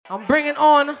I'm bringing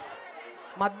on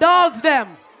my dogs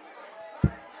them.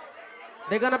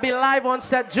 They're gonna be live on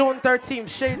set June 13th,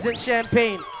 Shades and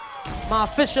Champagne. My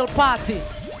official party.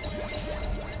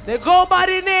 They go by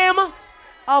the name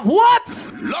of what?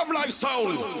 LoveLife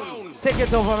Soul. Take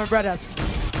it over, my brothers.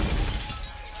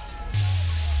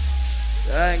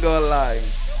 I ain't gonna lie.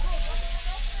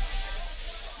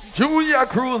 Junior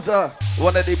Cruiser,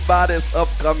 one of the baddest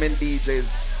upcoming DJs.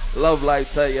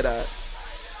 LoveLife, tell you that.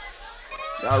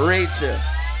 I rate you.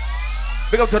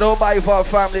 Big up to the whole Bible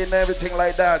family and everything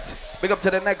like that. Big up to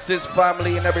the Nexus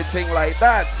family and everything like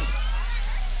that.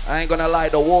 I ain't gonna lie,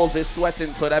 the walls is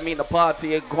sweating, so that means the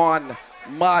party is gone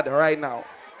mad right now.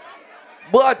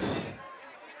 But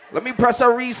let me press a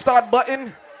restart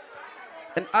button.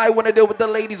 And I want to deal with the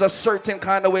ladies a certain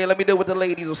kind of way. Let me deal with the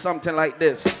ladies or something like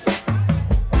this.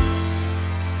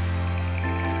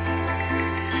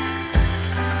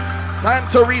 Time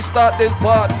to restart this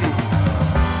party.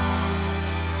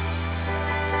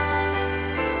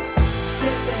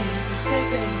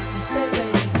 Say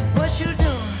baby, what you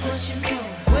doing?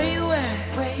 Where you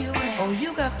at? Oh,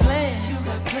 you got plans.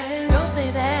 Don't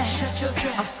say that. Shut your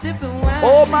trap. I'm sipping wine.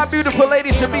 All my beautiful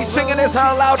ladies should be singing this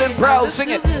out loud and proud. Sing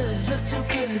it. Look too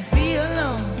good to be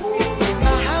alone.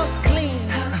 My house clean,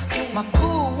 my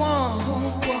pool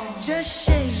warm. Just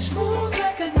shake smooth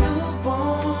like a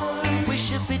newborn. We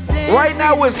should be dancing. Right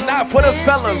now it's not for the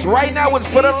fellas. Right now it's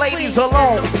for the ladies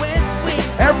alone.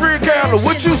 Every girl,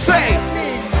 what you say?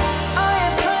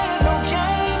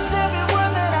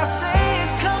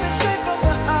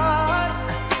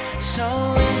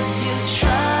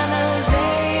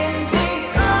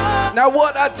 Now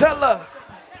what I tell her?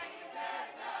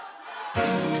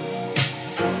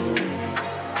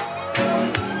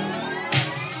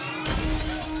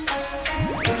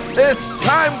 It's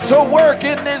time to work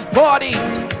in this party.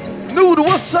 Nude,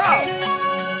 what's up?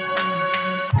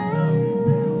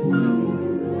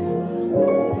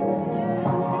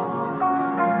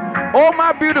 All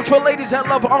my beautiful ladies that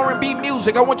love R&B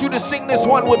music, I want you to sing this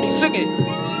one with me. Sing it.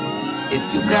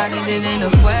 If you got it, it ain't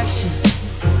a question.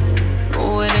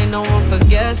 Oh, it ain't no room for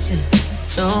guessing.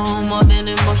 No more than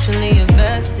emotionally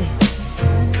invested.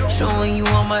 Showing you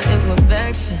all my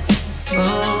imperfections.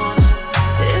 Oh,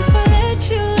 if I let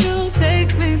you, don't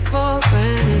take me for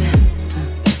granted.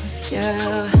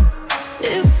 Yeah.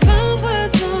 If I'm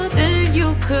worth more than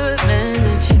you could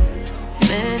manage,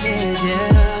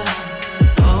 yeah.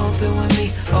 Open with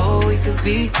me, oh, we could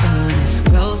be honest.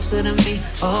 Closer to me,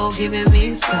 oh, giving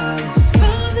me silence.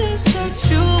 Promise that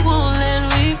you won't let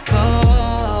me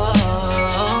fall.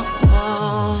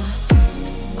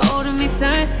 Holding me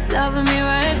tight, loving me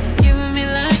right, giving me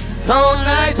life. All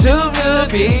night to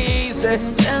be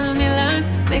telling me lies,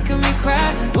 making me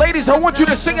cry. Ladies, I want you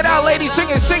to sing it out, ladies. Sing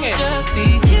it, sing it. Just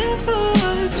be careful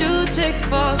what you take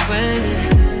for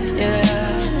granted. Yeah.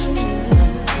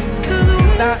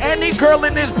 Now, any girl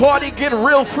in this party get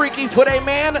real freaky for they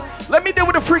man. Let me deal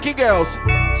with the freaky girls.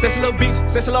 Sexy little bitch,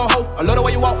 sexy little hoe. I love the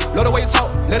way you walk, love the way you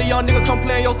talk. Let a young nigga come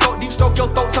play in your throat, deep stroke your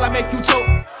throat till I make you choke.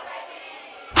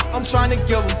 I'm trying to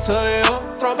give them to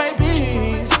you. Throw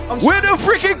babies. Where the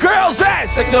freaky girls at?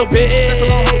 Sexy little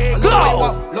bitch. Go.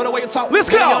 Love the way you talk. Let's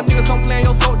go. Let a young nigga come play in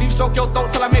your throat, deep stroke your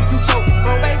throat till I make you choke.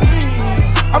 Throw babies.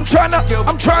 I'm trying to,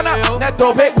 that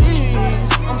dope baby.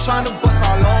 I'm trying to bust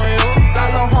all on you. Got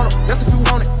a little 100, that's if you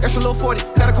want it. Extra little 40,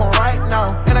 gotta come right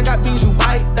now. And I got beans you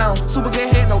bite down. Super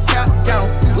good head, no cap down.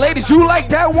 Ladies, you like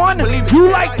that one? You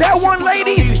like that one,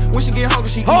 ladies? When she get hungry,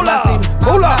 she hold up,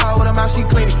 hold up. With her mouth, she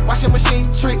clean it. Watch your machine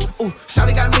trick. Ooh,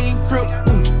 shawty got mean grip.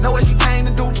 Ooh, know what she came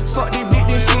to do. Suck this bitch,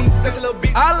 this shit. Sexy little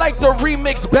bitch. I like the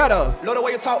remix better. Love the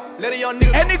way you talk. Let a young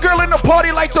nigga. Any girl in the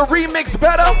party like the remix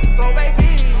better? Throw baby.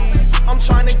 I'm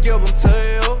trying to give them to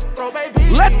you. Throw baby.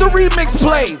 Let the remix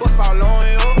play. Bust all on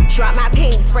you. Drop my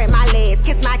pants, spread my legs,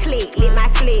 kiss my clit, lit my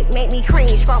slit, make me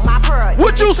cringe, fuck my pearl.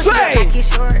 What you say? Like you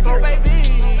short. Throw baby.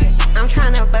 I'm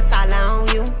tryna bust all on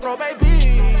you. Throw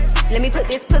baby. Let me put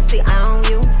this pussy on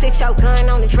you. Sit your gun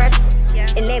on the dresser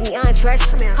and let me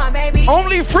undress you. Come, baby.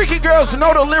 Only freaky girls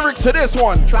know the lyrics to this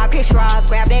one. Drop his straws,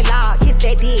 grab that log, kiss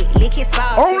that dick, lick his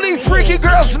balls. Only freaky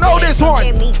girls know this one.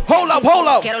 Hold up, hold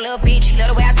up. Get a little bitch, love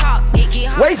the way I talk.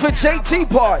 Wait for JT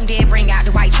part. Then bring out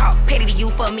the white chalk. Petty to you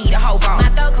for me the whole wrong. My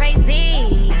throat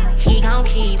crazy, he gon'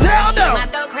 keep Tell them. My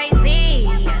throat crazy,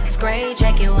 gray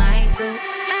jacket, white suit.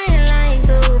 I like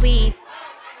to be.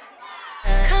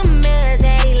 Come here,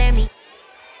 daddy, let me.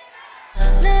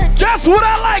 That's what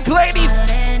I like, ladies.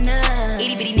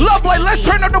 LoveLife, let's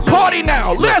turn up the party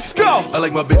now. Let's go. I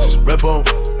like my bitches red bone,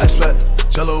 ice fat,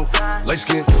 jello, light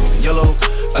skin, yellow,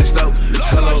 iced out.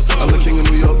 Hello, I'm the king of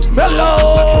New York.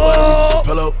 Hello.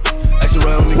 Pillow. Ice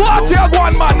around, niggas Watch know. your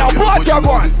one man now. What y'all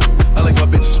want? I like my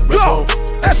bitches red Go.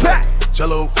 bone. That's that.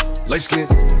 Jello, light skin,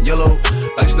 yellow,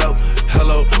 iced out.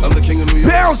 Hello, I'm the king of New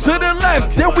York. Bounce to the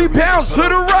left, then we bounce to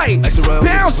the right.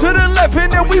 Bounce to the left,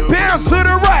 and then we bounce to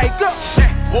the right. Go.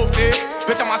 Whoop it,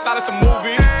 bitch, I'm outside of some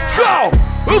movie. Go.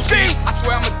 Lucy. I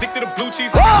swear I'm addicted to blue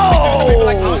cheese. Oh.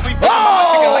 Like blue sleep, bitch, I'm on my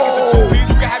chicken like it's a two-piece.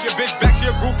 You can have your bitch back, she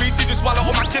a groupie. She just swallow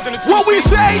all my kids in the two-seat. What we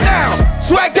say now?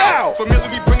 Swag down.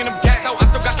 Familiar, we bringing them gas out. I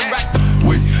still got some racks.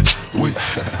 Wait.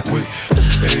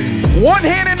 Hey. One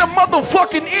hand in the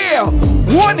motherfucking ear.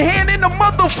 One hand in the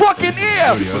motherfucking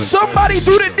ear. Somebody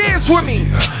do the dance with me.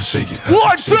 Shake it.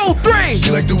 1, 2, 3. She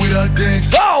like the way that I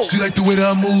dance. Oh. She like the way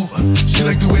that I move. She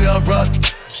like the way that I rock.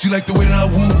 She like the way that I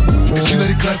woo. And she let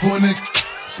it clap for a nigga.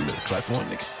 She let it clap for a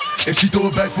nigga. And she throw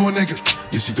it back for a nigga.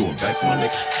 Yeah, she throw it back for a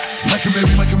nigga.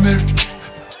 Michael Mary.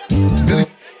 Billy.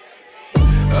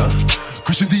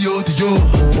 Christian Dior.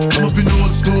 I'm up in all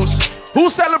the stores.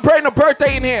 Who's celebrating a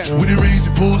birthday in here? When it rains,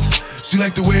 it pours. She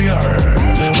like the way I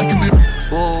Michael Mary.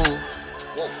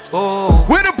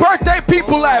 Where the birthday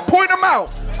people at? Point them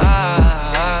out.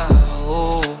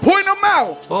 Point them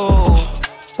out.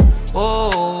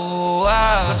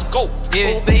 Let's go.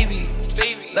 Yeah, baby.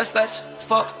 Let's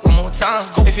fuck one more time.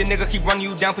 If your nigga keep running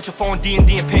you down, put your phone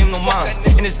D&D and pay him no mind.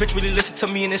 And this bitch really listen to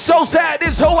me and it's So sad,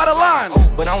 this hoe out of line.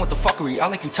 But I want the fuckery. I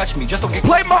like you touch me. Just don't get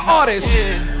Play my artist.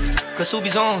 Yeah. Cause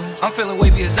Subi's on. I'm feeling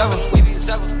wavy as ever.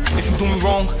 If you do me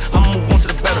wrong, I'ma move on to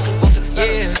the better.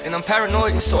 Yeah, and I'm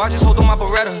paranoid, so I just hold on my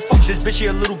Beretta. This bitch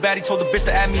here a little baddie told the bitch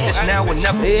to add me this now or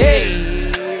never.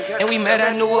 Yeah. And we met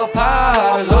at New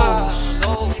Apollo's.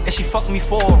 And she fucked me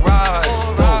for a ride.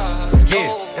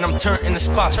 Yeah, and I'm turned in the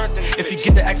spot. If you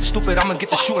get the acting stupid, I'ma get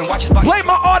the shooting. Watch his body. Play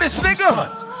my artist, nigga.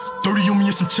 30 on me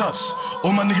and some chops.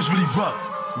 All my niggas really rock.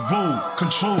 Roll,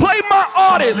 control. Play my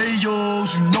artist.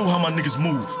 Layos, you know how my niggas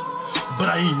move. But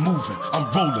I ain't moving, I'm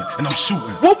rolling and I'm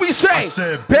shooting. What we say? I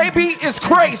said, baby is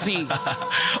crazy.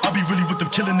 I be really with them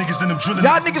killing niggas and them drilling.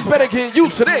 Y'all niggas better get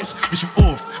used to this. Get you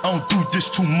off, I don't do this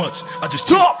too much. I just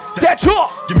talk, that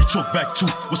talk. Give me talk back too.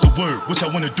 What's the word? What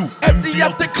y'all wanna do? Empty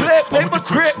out the clip, paper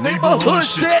grip, neighborhood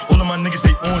shit. All of my niggas,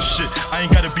 they on shit. I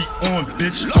ain't gotta be on,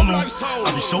 bitch. Hold on,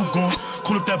 I be so gone.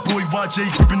 Call up that boy YJ,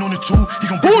 gripping on the tool. He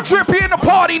gon' Bull Drip here in the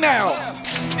party now.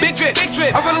 Big drip.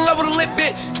 I fell in love with a lit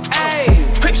bitch.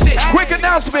 Ayy, crip shit. Quick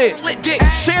announcement. Lit dick.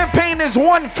 Champagne is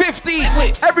 150.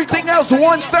 Everything else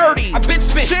 130. I been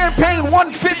spit. Champagne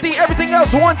 150. Everything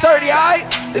else 130. Alright.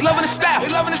 They loving the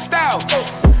style.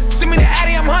 Send me the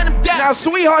Addy, I'm hunting them down. Now,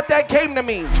 sweetheart, that came to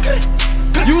me.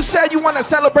 You said you want to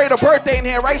celebrate a birthday in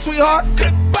here, right, sweetheart?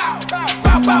 Bitch,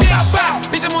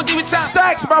 I'm on TV time.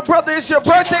 Stacks, my brother, it's your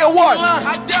birthday or what?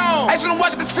 I don't. I should've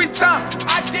watched the free time.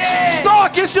 I did.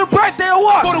 Stark, it's your birthday or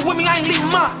what? Bought it with me, I ain't leaving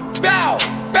mine. Bow.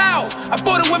 I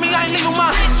bought it with me, I ain't leaving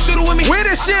mine. Shoot it with me. Where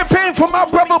the champagne for my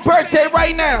brother's birthday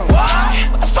right now?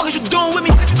 What the fuck is you doing with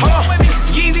me?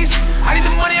 Yeezys, I need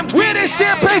the money and where the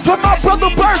champagne for my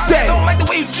brother's birthday? I don't like the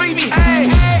way you treat me.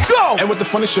 Go! And with the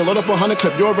funny shit, load up 100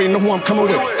 clip, you already know who I'm coming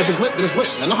with. If it's lit, then it's lit.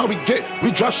 I know how we get.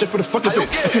 We drop shit for the fuck of it.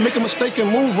 If you make a mistake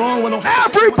and move wrong, when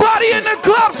everybody in the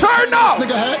club, turn up! This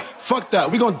nigga had, fuck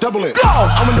that, we gon' double it. Go!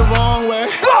 I went the wrong way.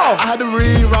 Go! I had to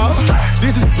reroute.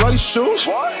 These is bloody shoes.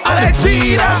 I had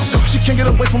cheetah. She can't get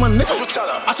away from my nigga.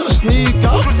 I tell her sneak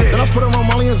out. Then I put her on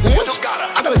Molly and Zans.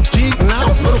 I got a geek now.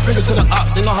 Little fingers to the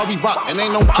ops. They know how we rock, and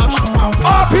ain't no option.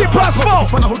 RP plus smoke.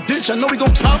 Front of who ditch, I know we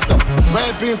gon' pop them.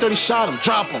 Red beam 30 shot him,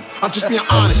 drop him. I'm just being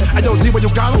honest. I yo, D, where you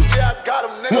got him? Yeah, I got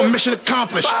him, nigga. One mission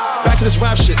accomplished. Back to this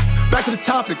rap shit. Back to the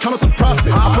topic. Count up the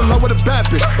profit. I put love with a bad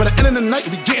bitch. But at the end of the night,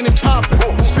 we getting it poppin'.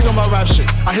 Speak on my rap shit.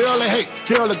 I hear all the hate,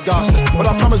 hear all the gossip. But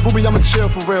I promise, booby, I'ma chill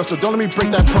for real. So don't let me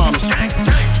break that promise.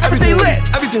 Everything lit.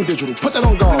 Everything digital. Put that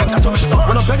on guard.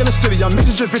 When I'm back in the city, I'm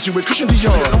mixing Javinci with Christian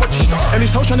Dior. And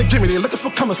these hoes trying to get me, they looking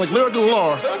for comments like Lyrical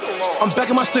Galore. I'm back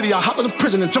in my city, I hop in the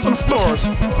prison and jump on the floors.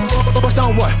 Bust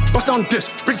down what? Bust down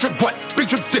this. Big drip what? Big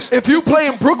drip this. If you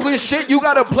playing Brooklyn shit, you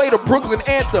gotta play the Brooklyn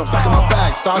anthem. Back in my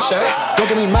bag, Sasha. Don't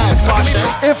get me mad,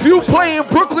 Fasha. If you playing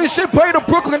Brooklyn shit, play the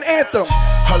Brooklyn anthem.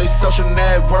 All these social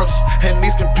networks and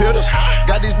these computers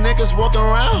got these niggas walking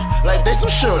around like they some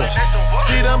shooters.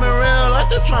 See them in real life,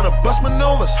 they're trying to bust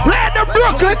maneuvers. Play the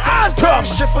Brooklyn anthem.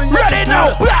 Ready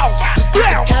now, bounce,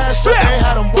 bounce,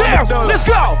 bounce. Let's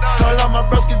go. Call up my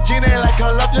broski Gina like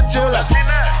call up your jeweler.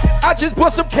 I just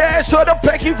put some cash on the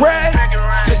Becky rag.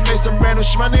 Just made some brand new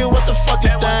shmoney, what the fuck you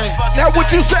think? Now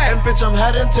what you say? And bitch, I'm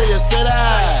heading to your city.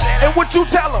 And what you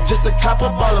tell them? Just a cop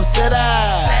up all them city.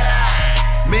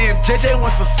 Me and JJ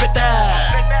went for 50.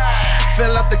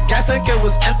 Fill up the gas tank, it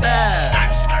was empty.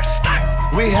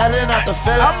 We heading out the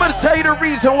fill. I'm gonna tell you the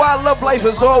reason why LoveLife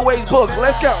is always booked.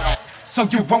 Let's go. So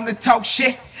you wanna talk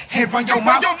shit and run your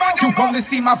mouth? You wanna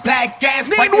see my black ass?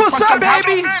 Neen, right in what's front up, your house?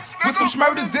 baby? With some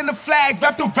smurders in the flag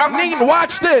wrapped around my Neen,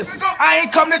 watch this. I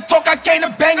ain't come to talk, I came to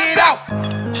bang it out.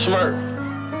 Schmurk.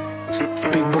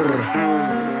 Big brr.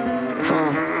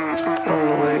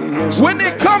 When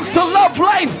it comes to love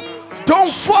life,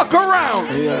 don't fuck around.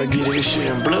 You gotta get it, this shit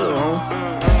in blood,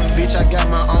 huh? Bitch, I got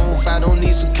my own fight, don't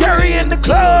need security Carry in the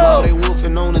club. All they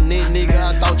wolfing on the net, nigga,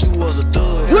 I thought you was a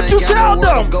thug. What you tell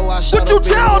them? What you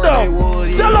tell them?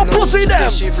 Tell them pussy them.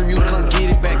 Shit from you, come get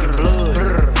it back in blood.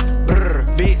 Brr,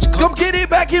 bitch, Come get it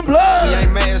back in blood. we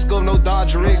ain't mask up, no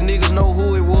Dodger X, niggas know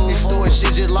who it was. Storing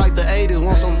shit just like the 80s,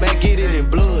 want some back, get it in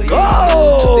blood. Yeah, you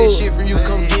know who took this shit from you,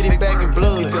 come get it back in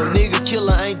blood. If your nigga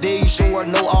killer ain't there, you sure wear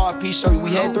no RP shirt. We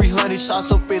had 300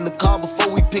 shots up in the car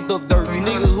before we picked up dirt. You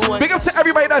niggas who ain't. Big up to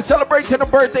everybody that's celebrating a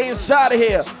birthday inside of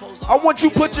here. I want you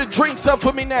to put your drinks up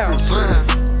for me now.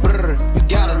 You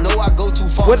gotta know I go too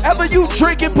far. Whatever you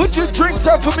drinking, put your drinks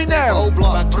up for me now.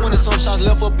 About 20 some shots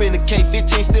left up in the K,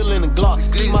 15 still in the Glock.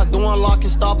 Leave my door unlocked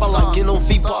and stop. I like getting on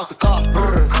feet, park the car.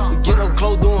 We get up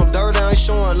close, doing dirt, I ain't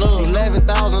showing love.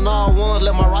 11,000 all ones,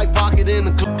 let my right pocket in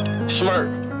the club. Schmurk.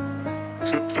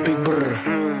 Big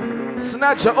brr.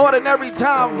 Snatch your ordinary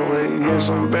time. Get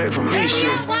something back from me,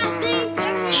 shit.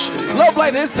 Love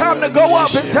like it's time to go up.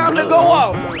 It's time to go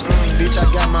up. Bitch,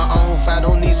 I got my own fight,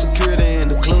 don't need security in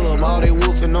the club. All they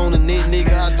wolfing on the net,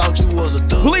 nigga, I thought you was a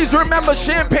thug. Please remember,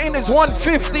 champagne is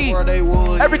 150.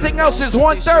 Everything else is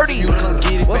 130.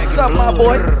 What's up, my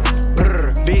boy?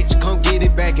 Bitch, come get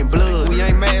it back in blood. We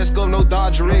ain't mask up, no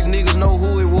Dodger X, niggas know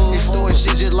who it was. Storing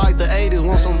shit just like the 80s,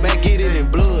 want some back, get it in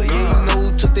blood. Yeah, you know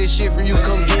who took that shit from you,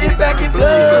 come get it back in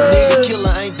blood. If a nigga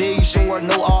killer ain't there, you sure wear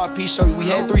no RP shirt. We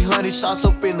had 300 shots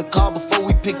up in the car before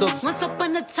we picked up. Once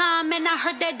upon a time, and I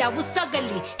heard that I was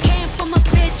ugly. Came from a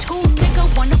bitch who nigga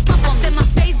wanna fuck on. Said my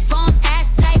face bomb, ass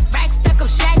tight, rack stuck up,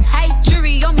 shack height,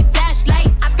 jury on me, flashlight.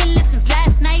 I've been listening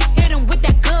last night, hit him with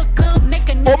that good, make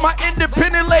a nigga. All my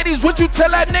independent ladies, would you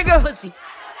tell that nigga? Pussy.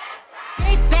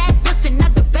 Big bag, pussy,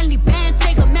 not the belly band.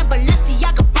 Take a man,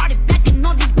 Balenciaga brought it back, and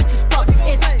all these bitches fuck.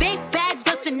 It's big bags,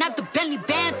 bustin' not the belly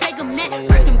band. Take a man,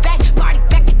 Birkin back, body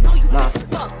back, and all you bitches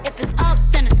fuck. If it's up,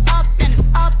 then it's up, then it's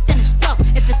up, then it's stuck.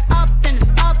 If it's up, then it's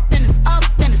up, then it's up,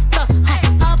 then it's stuck.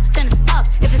 Up, then it's up.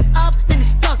 If it's up, then it's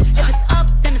stuck. If it's up,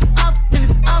 then it's up, then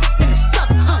it's up, then it's stuck.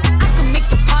 I can make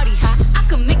the party hot, I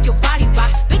can make your body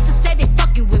rock. Bitches say they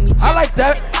fucking with me. I like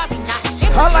that.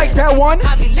 I like that one.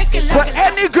 But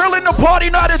any girl in the party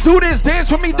know how to do this.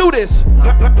 Dance with me, do this.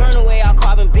 Burn away our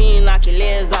carbon beam, knock your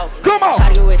legs off. Come on. Try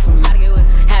to get away from me.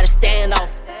 Had to stand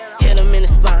off. Hit him in the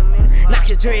spine. Knock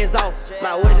your dreads off.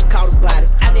 My what is called a body.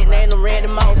 I didn't name them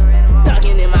random mouse.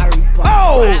 Ducking in my repost.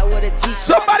 Oh!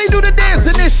 Somebody do the dance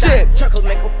in this shit.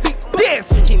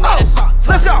 Dance. Oh,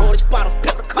 let's go.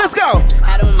 Let's go.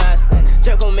 Had him in my skin.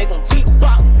 Jerk gon' make him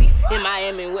beatbox. In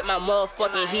Miami with my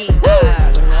motherfucking heat.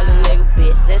 But another nigga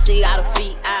bitch said she got her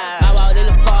feet. I walked in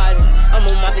the party. I'm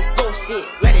on my big full shit.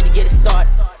 Ready to get it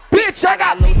started. Bitch, I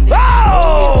got no sense.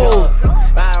 Oh!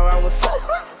 Ride around with folk.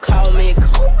 Call me a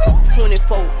coke.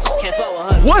 24. Can't fuck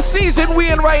with her. What season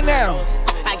we in right now?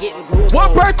 I get in groove.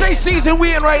 What birthday season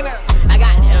we in right now? I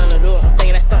got it on the door.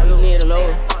 Thinking that's something you need to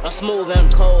know. I'm smooth and I'm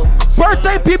cold.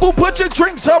 Birthday people, put your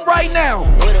drinks up right now.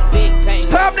 With a big pain.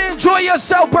 Time to enjoy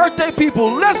yourself, birthday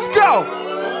people. Let's go.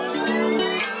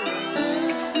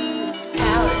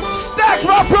 Stacks,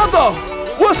 my brother.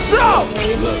 What's up?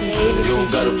 Look, you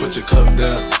don't gotta put your cup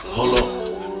down. Hold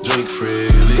on, drink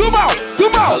freely. Come out,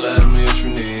 come out. Holla at me if you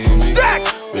need me.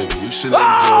 Stacks. Baby, you should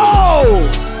Oh! enjoy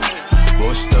this.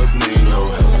 Boy, stuck need no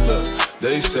help. Look,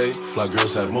 they say fly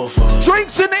girls have more fun.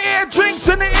 Drinks in the air, drinks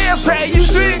in the air. Say you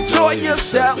should enjoy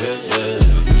yourself. Yeah,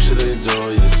 you should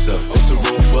enjoy yourself. It's a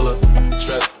room full of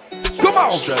strap. Come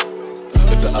on. Strap.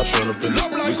 If the ops run up in it,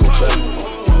 we gon' clap.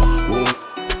 Boom,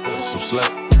 some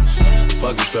slack.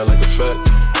 Pockets felt like a fat.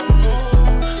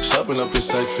 Shopping up in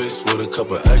sack fist with a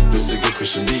couple actors to get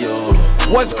Christian Dior.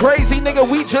 What's crazy, nigga?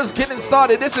 We just getting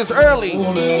started. This is early.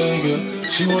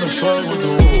 She wanna fight with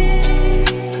the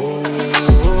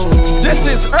This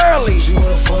is early. She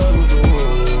wanna fight with the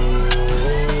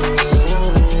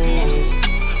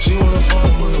She wanna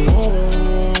fight with the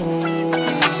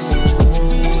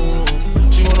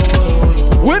She wanna fight with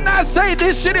the When I say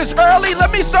this shit is early,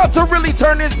 let me start to really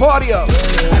turn this party up.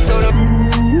 I told her.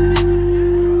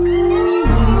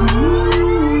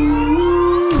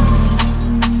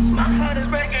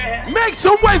 Make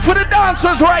some way for the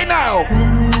dancers right now.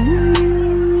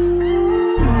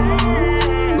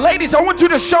 Ladies, I want you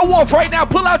to show off right now.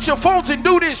 Pull out your phones and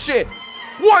do this shit.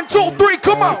 1, 2, 3,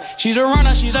 come on. She's a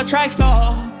runner, she's a track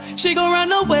star. She gon'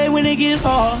 run away when it gets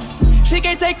hard. She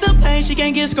can't take the pain, she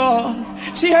can't get scarred.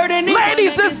 She heard it.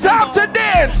 Ladies, it's time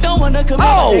don't wanna commit,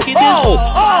 take it this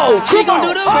far. She gon'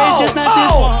 do the race, just not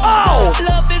this one.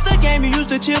 Love is a game you used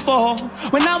to cheer for.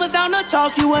 When I was down to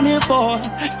talk, you weren't here for.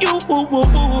 You woo woo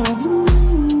woo.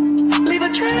 Leave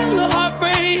a trail of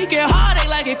heartbreak, get heartache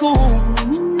like it cool.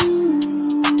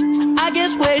 I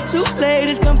guess way too late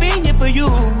is convenient for you.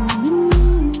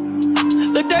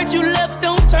 The dirt you left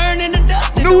don't turn into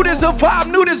dust. Nude is a vibe,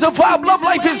 Nude is a vibe. Love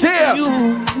Life is here.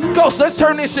 Ghost, let's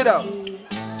turn this shit up.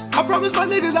 I promise my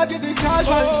niggas I get the cash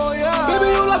right. Oh, yeah.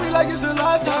 Baby, you love me like it's the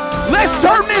last time. Let's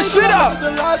turn this shit up.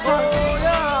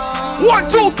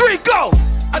 1, 2, 3, go.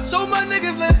 I told my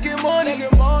niggas let's get money.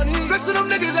 Flex to them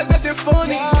niggas like that they're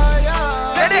funny.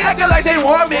 And they acting like they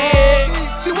want me.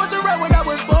 She wasn't right when I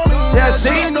was born. Yeah,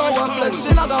 see? She know I'm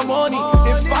flexing, I got money.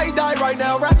 If I die right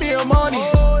now, wrap me in money.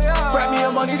 Wrap me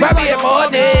in money. Wrap me in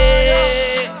money.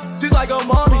 Just like a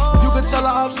mommy. You can tell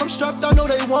I have some strapped, I know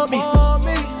they want me.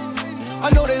 I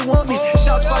know they want me.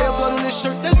 Shots fire, blood on this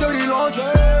shirt, that's dirty laundry.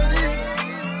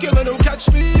 Killing them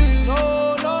catch me.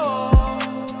 No, no.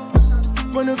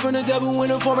 Running from the devil,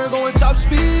 winning for me, going top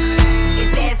speed.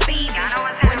 It's that season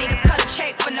when niggas cut a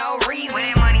check for no reason.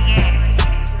 Where money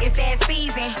at? It's that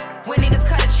season when niggas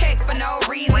cut a check for no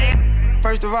reason.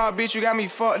 First of all, bitch, you got me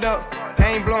fucked up.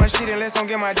 I ain't blowing shit unless I'm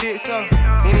get my dick sucked.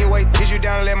 Anyway, is you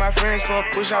down to let my friends fuck?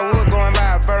 Wish I would go and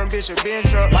buy a burn bitch a Benz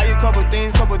truck. Buy you couple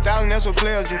things, couple thousand, that's what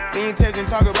players do. Then you text and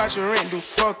talk about your rent, do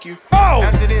fuck you.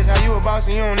 After this, how you a boss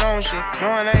and you don't own shit.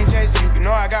 Knowing I ain't chasing you, you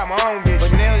know I got my own bitch.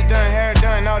 But nails done, hair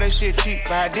done, all that shit cheap.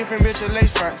 Buy a different bitch a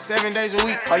lace front, 7 days a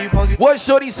week. Are you posted? What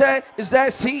Shorty said is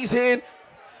that season.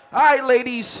 Alright,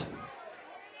 ladies.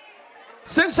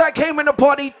 Since I came in the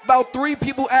party, about 3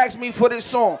 people asked me for this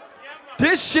song.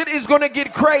 This shit is gonna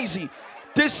get crazy.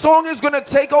 This song is gonna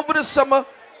take over the summer.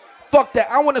 Fuck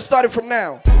that, I wanna start it from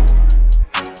now.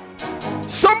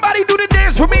 Somebody do the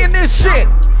dance for me in this shit.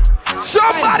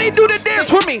 Somebody do the dance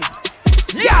for me.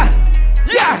 Yeah,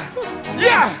 yeah,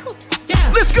 yeah.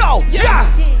 Let's go, yeah,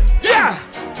 yeah.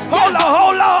 Hold on,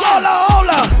 hold on, hold on, hold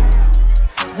on.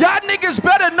 Y'all niggas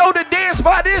better know the dance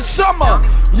by this summer.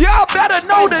 Y'all better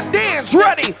know the dance.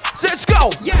 Ready? Let's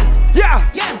go. Yeah, yeah,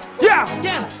 yeah, yeah,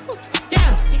 yeah,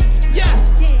 yeah,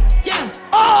 yeah.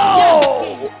 Oh,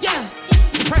 yeah.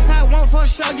 The price I want for a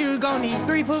show, you gon' need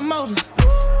 3 promoters.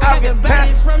 I got the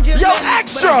body from Jamaica, yo,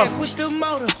 extra. But I can switch the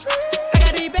motor. I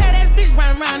got these badass bitch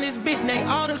running around this bitch, they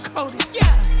all the coders.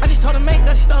 Yeah. I just told her make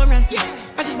a story.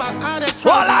 Yeah. I just bought all the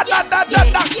trophies.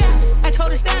 Yeah. I told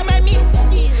her style my mix.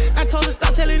 I told her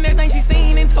stop telling everything she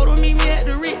seen and told her meet me at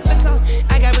the Ritz. Let's go.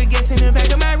 I got baguettes in the back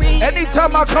of my ring.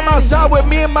 Anytime I come outside with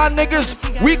me and my niggas,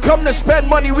 we come to spend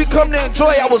money, we come to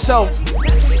enjoy ourselves.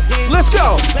 Let's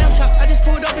go. I just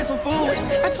pulled up in some food.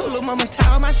 I told her mama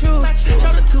tie on my shoes.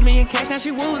 Showed her 2 million cash, now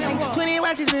she woozing. 20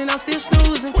 watches and I'm still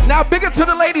snoozing. Now bigger to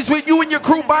the ladies with you and your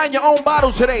crew buying your own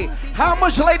bottles today. How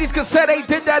much ladies can say they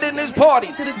did that in this party?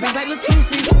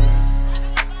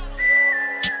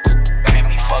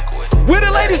 Where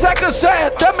the ladies that can say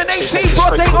them and 18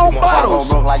 brought their own bottles.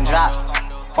 Broke like drop.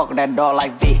 Fuck with that dog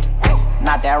like V.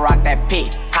 Not that rock, that P.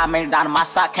 How many down in my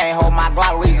sock can't hold my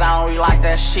Glock? Reason I don't really like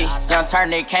that shit. Young turn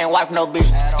they can't wipe no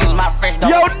bitch. Excuse my French, don't.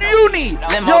 Yo, Nude. Yo,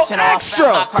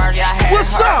 extra.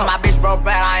 What's up? My bitch broke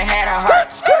bad, I ain't had her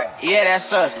hurt. Yeah,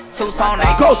 that's us. 2-tone.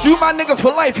 Ghost, you my nigga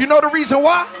for life. You know the reason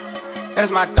why? That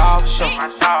is my dog show.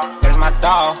 That is my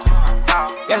dog.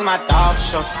 That's my dog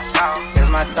show. That's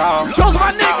my dog. Those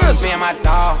my niggas. Me and my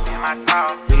dog.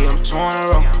 We get them 2 in a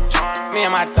row. Me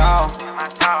and my dog.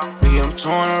 We get them 2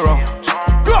 in a row.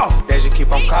 Go. They just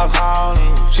keep on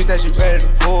calling. She said she ready to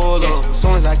pull up. As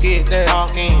soon as I get there,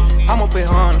 walking, I'ma put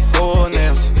her on the floor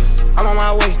nails. I'm on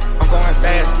my way. I'm going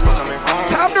fast. I'm coming home.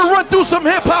 Time to run through some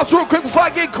hip hops real quick before I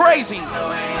get crazy.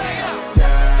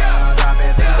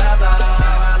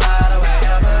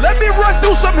 Let me run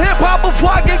through some hip hop before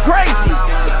I get crazy.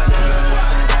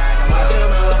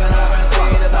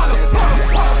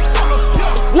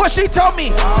 What she told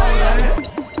me?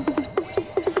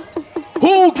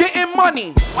 Who getting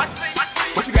money?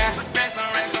 What you got?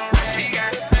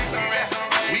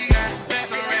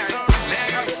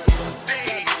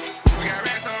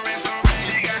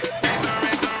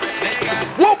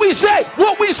 What we say?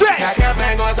 What we say?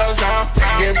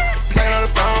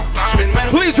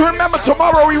 Please remember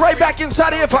tomorrow we right back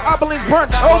inside here for Obelisk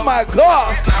Brunch. Oh my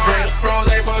God.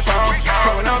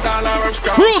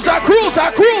 Cruiser,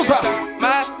 cruiser, cruiser.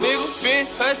 My nigga been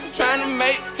hustling, trying to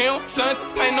make him something.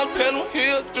 Ain't no telling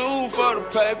he'll do for the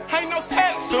paper. Ain't no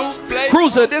telling souffle.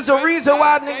 Cruiser, there's a reason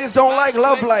why niggas don't like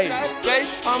LoveLife.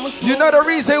 You know the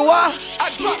reason why? I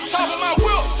drop top of my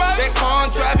wheel, baby. That car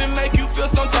driving make you feel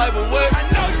some type of way. I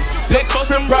know you do. That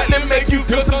custom brightly make you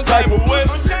feel some type of way.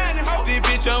 This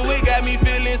bitch on we got me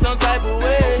feeling some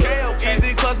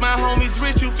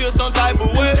feel some type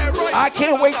of way. I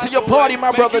can't wait to your party,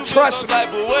 my brother. Trust me.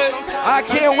 I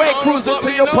can't wait cruising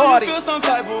to your party. Feel some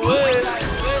type of way.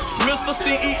 Mr.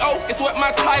 CEO, it's what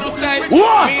my title say.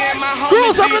 What? Me and my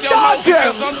Girls homies of the need your motion, feel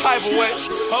Dodgers. some type of way.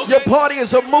 Your party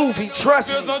is a movie,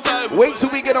 trust me. Wait till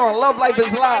we get on. Love Life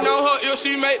is I live. know her if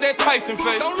she make that Tyson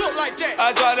face. Don't look like that.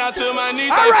 I drop down to my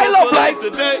knees. All right, Love Life.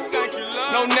 Today.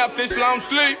 No nap since long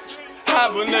sleep.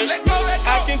 Hibernate.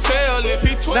 I can tell if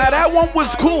he Now that one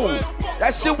was cool.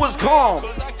 That shit was calm.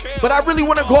 But I really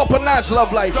want to go up a notch,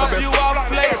 Love Life. Do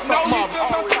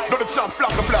the champ,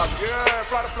 flag the flag. Yeah,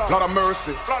 flag the flag. Lot of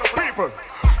mercy. People.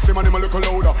 Say my name a little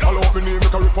louder. All up my name,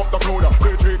 make a rip up the crowd.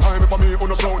 Say 3 times for me on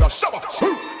the shoulder. Shabba.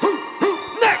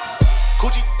 Next.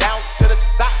 Coochie down to the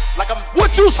socks like I'm.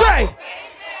 What you say?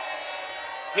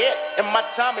 Hit in my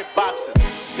Tommy boxes.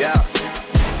 Yeah.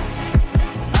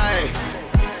 Hey.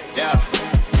 Yeah.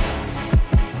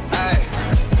 Hey.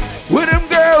 Where them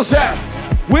girls at?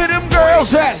 Where them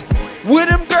girls at? Where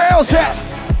them girls at?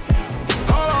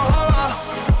 Hold on.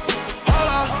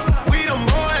 We them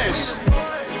boys.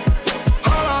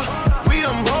 Hold on. We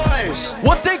them boys.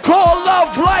 What they call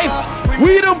Love Life?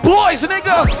 We them boys,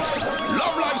 nigga.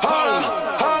 Love Life song.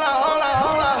 Hold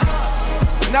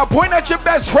on. Now point at your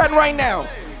best friend right now.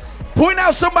 Point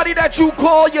out somebody that you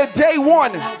call your day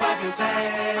one.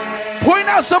 Point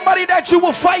out somebody that you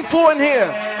will fight for in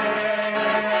here.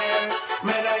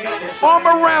 Arm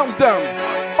around them.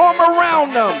 Arm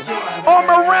around them. Arm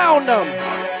around them.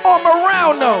 Arm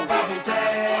around them.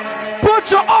 Put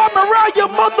your arm around your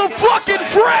motherfucking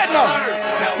friend.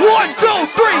 1, 2,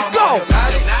 3, go.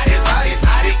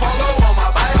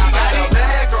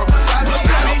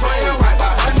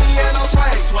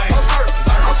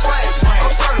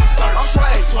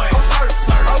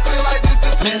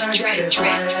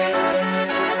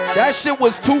 That shit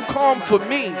was too calm for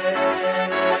me.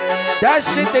 That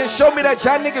shit then showed me that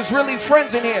y'all niggas really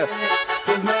friends in here.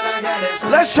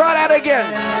 Let's try that again.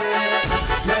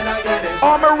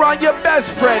 Arm around your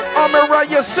best friend, arm around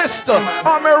your sister,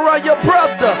 arm around your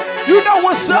brother. You know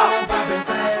what's up?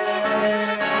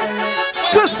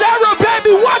 Cause Sarah,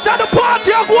 baby, watch out the party,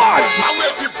 I want.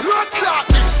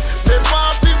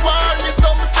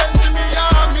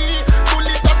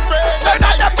 And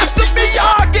I never see me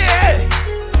again.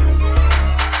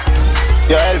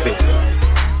 Yo, Elvis.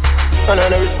 No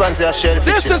response to shellfish.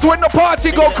 This is when the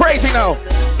party go crazy now.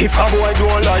 If a boy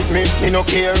don't like me no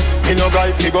care. Me no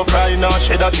guy figure cry, nah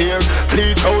shed a tear.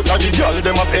 Bleach out of the girl,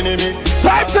 them a penny me.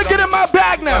 Time to get in my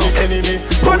bag now. Enemy.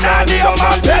 Put on me on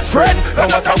my best friend. No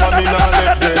matter what me nah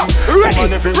left them.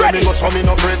 Ready. Go so me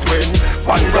no fret when.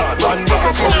 One God,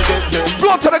 so we get them.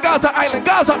 Go to the Gaza Island,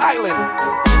 Gaza Island.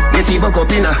 Me see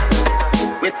Bokopina.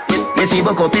 Me see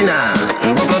Bokopina.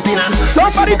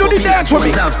 Somebody do the dance with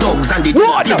me. 1,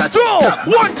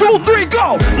 2, 3,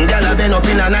 go. Girl a been up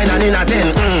in a 9 and in a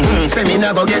 10. Say me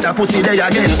never get a pussy there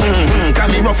again. Can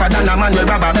me rougher than a man with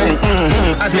rubber band.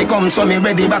 As me come, so me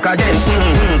ready back again.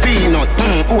 Peanut,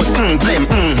 oats, blem.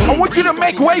 I want you to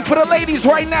make way for the ladies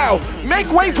right now.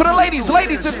 Make way for the ladies.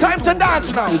 Ladies, it's time to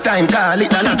dance now. Time call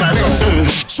it another.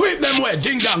 Sweep them way,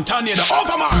 ding dong, tornado,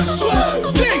 overmars.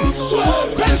 Ding,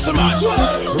 Benjamin,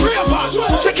 River,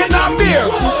 Chicken and beer.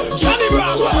 Johnny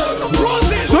Brown,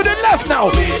 Roses. To the left now.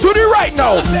 To the right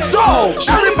now. Go.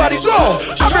 Everybody go.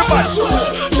 Everybody.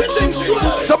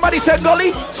 Somebody said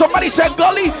gully. Somebody said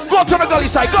gully. Go to the gully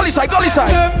side. Gully side. Gully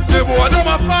side. The boy them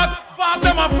a fag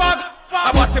them a fag.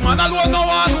 About him and alone no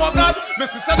one no God.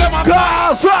 Missy said them a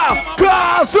Gaza.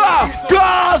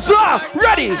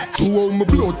 Ready. To all my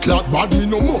blood clot bad, me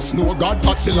no must know God.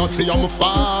 I still say I'm a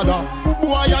father.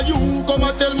 Why are you come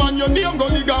and tell man your name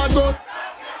gully God go?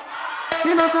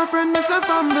 Me no say friend, me say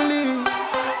family.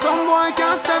 Some boy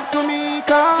can't step to me,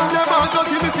 cause them all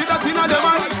dirty, me see that in a them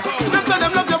hand. Them say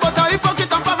them love you, but I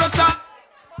hypocrite and parasite.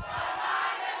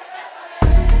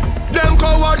 Them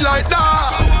coward like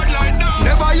that.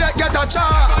 Never yet get a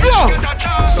chance.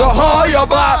 So how you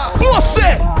back?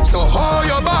 Pussy. So how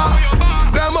you back?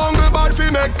 Them hungry bad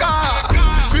fi make car,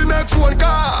 fi make phone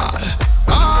call.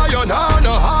 You know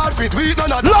no hard fit we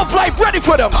none of Love Life ready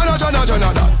for them.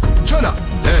 Jonah.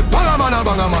 Hey, banga mana.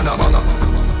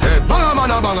 Hey,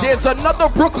 banga mana. There's another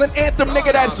Brooklyn anthem,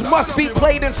 nigga, that must be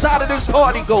played inside of this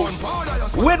party, Ghost.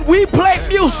 When we play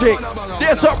music,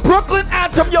 there's a Brooklyn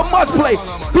anthem you must play.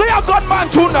 Play a gunman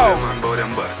too now.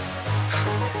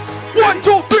 1,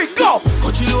 2, 3, go.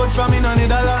 Coachy load from in a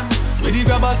Netherlands. Where the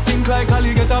grabbers think like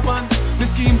Ali get up on. The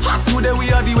scheme hot today,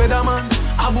 we are the weatherman.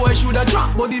 A boy shoulda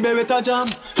drop, but the beretta jam.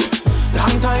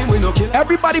 Long time we no kill.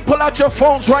 Everybody pull out your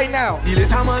phones right now. The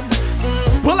later man.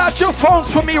 Pull out your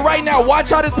phones for me right now.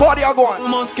 Watch how this party are going.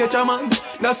 Must catch a man.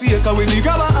 That's the echo when the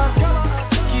grabber.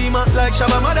 steamer like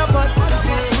Shabba Motherpot.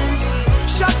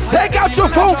 Take out your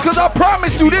phones, cause I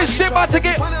promise you this shit about to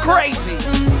get crazy.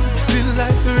 Feel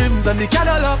like the rims and the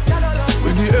Cadillac.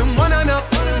 When the M1 and up.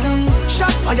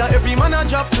 Shot fire, every man a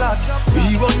drop flat.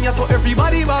 We run ya so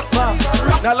everybody back.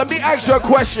 Now let me ask you a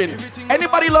question.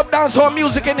 Anybody love dancehall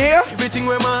music in here? Everything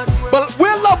we man. But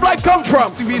where LoveLife come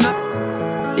from?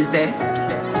 Is there?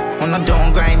 On a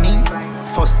down grinding.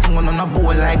 First thing on a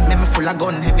bowl like me full of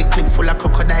gun. Heavy clip full of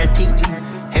crocodile teeth.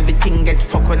 Everything get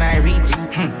fuck when I reach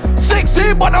it.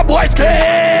 16 but a boys kid.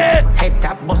 Head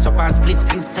tap, bust up and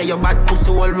split. Say your bad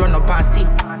pussy all run up and see.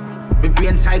 My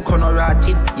brain side corner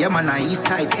rotted. Yeah man, I east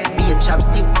side. Be a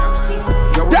chapstick.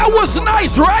 That was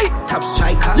nice, right? Top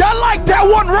striker. Y'all like that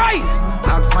one, right?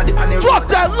 Fuck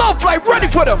that, LoveLife, ready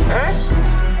for them.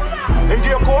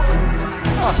 MJ Coke?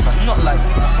 Oh, son, not like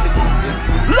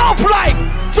LoveLife,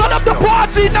 turn up the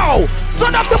party now.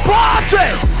 Turn up the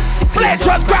party. Play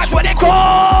just scratch when they go.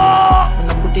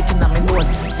 Put it in my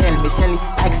nose. Sell it.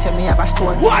 Like sell me have a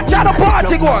store. Watch how the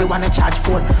party go. You wanna charge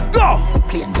phone. Go.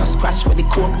 Play and just scratch with the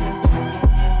coke.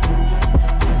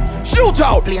 Shoot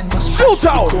out.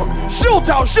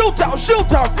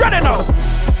 Ready now.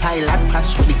 Pilot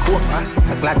crash with the coke.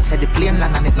 The glad said the plane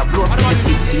land and it no blow up. The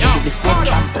 15 with the scope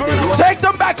trap. Take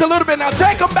them back a little bit now.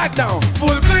 Take them back now.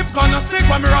 Full clip gonna stick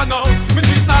when me run out. Me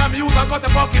 3-star me use and cut the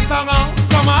fucking tongue out.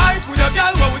 Come on hype with your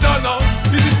girl what we don't know.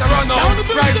 This is the run out.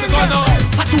 Rise the gun out.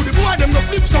 I told the boy them no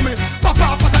flip some me. Pop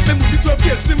off attack them with the 12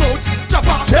 gauge the mouth. Chop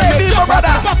off them jump off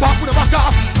the pop off with the back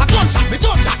off. I gunshot me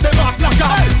gunshot them off black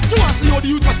off. You wanna see how the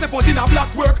youth must step out in a black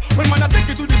work. When man I take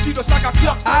it to the street just like a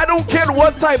clock. I don't care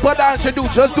what type of dance you do.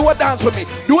 Just do a dance with me.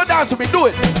 Do a dance with me. Do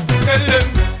it. Tell them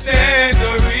they ain't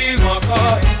the real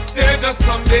McCoy. They're just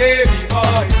some baby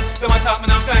boy. Them attack me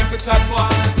now time to chat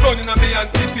boy. Running on me and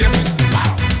tip your fish.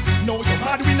 No, you're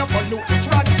mad we not follow the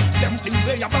trad. Them things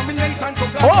they abomination to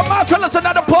God. All my fellas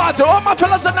another party. All my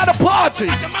fellas another party.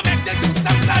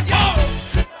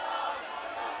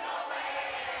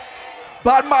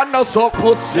 Bad man no suck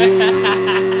pussy.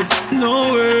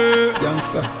 No way,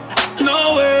 youngster.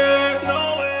 No way.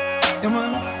 Yeah,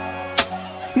 man.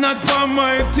 Not for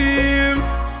my team.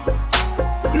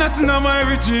 Not in my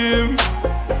regime.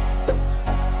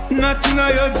 Not in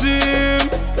your gym.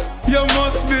 You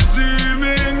must be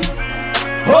dreaming.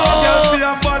 Oh, girl, feel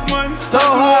a bad man. So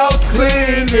house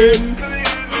cleaning.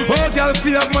 Oh, girl,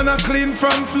 feel a man a clean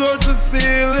from floor to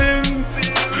ceiling.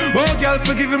 Oh, girl,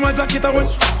 forgive him my jacket. I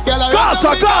want.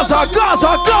 Gaza.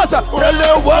 Tell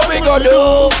them what we gonna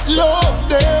do. Love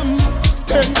them.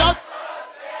 Tender.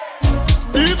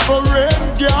 Different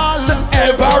girls.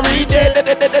 Every day.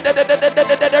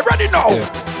 Ready now.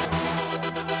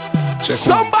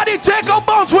 Somebody take a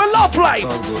bounce with LoveLife.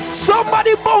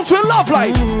 Somebody bounce with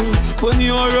LoveLife. When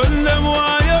you run them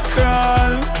while you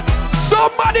crawl.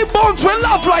 Somebody bounce with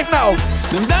LoveLife now.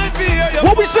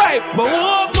 What we say? But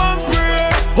hope and pray.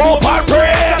 Hope and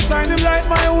pray. Shine him like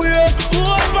my way.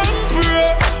 Hope and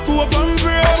pray. Hope and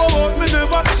pray. But me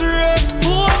never stray.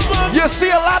 You see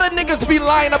a lot of niggas be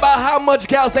lying about how much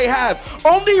gals they have.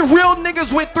 Only real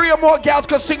niggas with 3 or more gals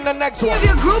could sing the next one. If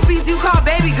you're groupies, you call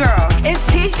baby girl. Is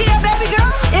Tisha a baby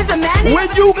girl? Is a man? When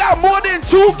you got more than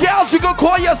 2 gals, you can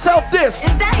call yourself this.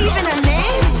 Is that even a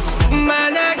name?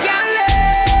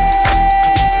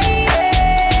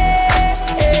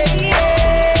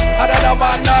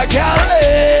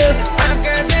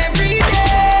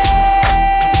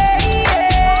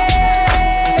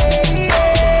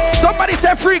 Somebody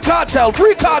said free cartel.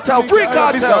 What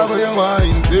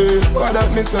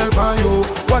that me smell by you?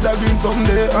 What that green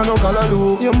someday I no color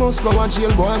do. You must go and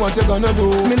chill, boy. What you gonna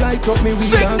do? Me light up me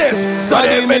weed and say.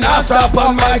 Study me not stop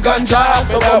on my ganja.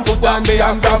 So come put on me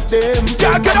and grab them.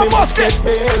 Can't get a musket.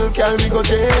 Carry me go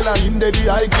jail and in the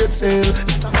I get sale.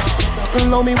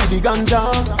 Love me with the ganja.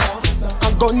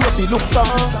 And gun you fi look for.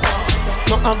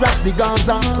 Not harass the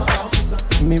Gaza.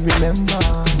 Me remember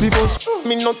before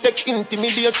me no take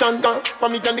intimidation.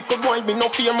 From me and the good boy me no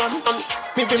fear man.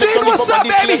 Me Gene, what's up,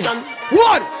 baby?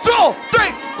 1, 2,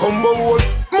 3. Combo wall,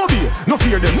 Moby, no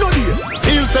fear them, no dear.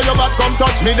 Feel say you bad, come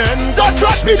touch me then. Don't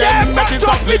touch me then, make it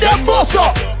suck me then, boss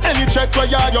up. Any check where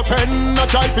you your friend, no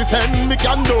try fi send me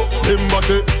can do. Remember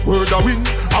say, word a win,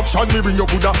 action me bring your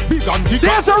Buddha, big and thick.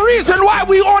 There's a reason why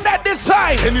we on at this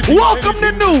time. Welcome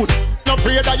to Nude. No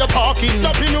afraid that you're talking.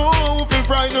 Don't be no feel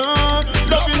frightened.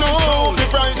 Don't be no feel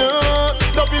frightened.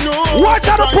 Don't be no. Watch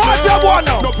out the party I want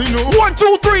now. 1,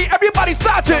 2, 3, everybody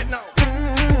start it now.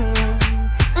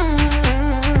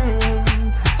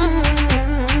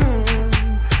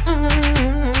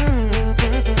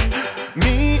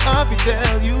 Me have to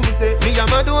tell you, say me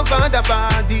I'm a do for the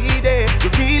party day. You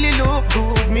really look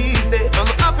good, me say I'm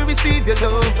happy receive your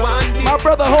love My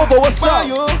brother Hobo, what's up?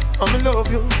 I'm in love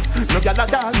you. No girl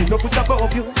at all, me no put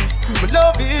above you. Me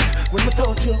love it when me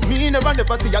touch you. Me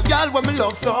never see a girl when me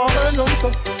love so. Turn on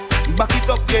so, back it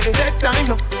up, yeah. Take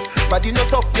time now. Body no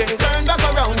tough, yeah. Turn back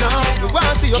around now. Me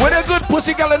wanna see you. With a good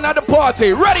pussy girl in the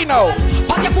party, ready now.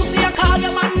 But your pussy I call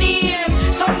your man name.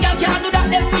 Some girl can't do that,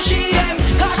 them wish him.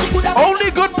 Cause she could have.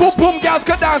 Only good boom boom girls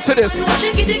can dance to this.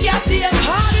 She get the captain.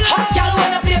 Hot girl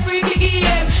wanna play freaky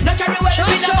game. No carry well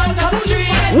in a man come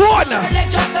straight. 1, 2,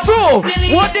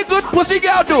 what the good pussy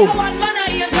girl do? One man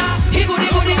I ain't got. He good.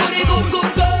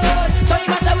 So he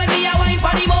must have when me a wine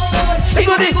for the mode. She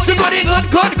good.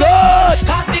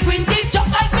 Cause me quinty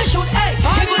just like me should. Hey,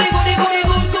 he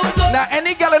good. Now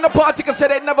any girl in the party can say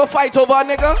they never fight over a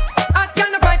nigga. I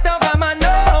can't fight over man,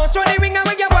 no. Show the ring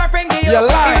when your boyfriend give you. You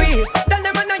lie. Tell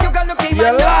them man you can look him.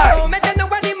 You lie. Make them know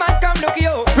when the man come look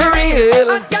you. For real.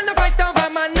 I can't fight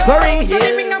over man, no. For real. Show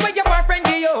the ring when your boyfriend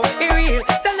give you. Real.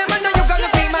 Tell them man you can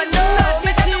look him, no.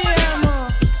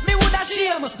 Me woulda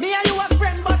shame. Me and you a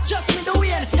friend, but just me the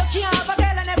way. You can't have a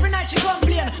girl and every night she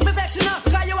complain. Me vex enough,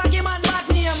 cause you a give man bad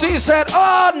name. She said,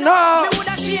 oh no. Me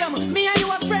woulda shame. Me and you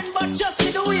a friend, but just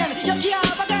me the way. You can't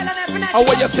have a girl and every night. Oh,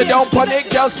 when you sit down, panic,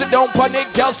 girl, sit down,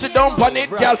 panic, girl, sit down, panic,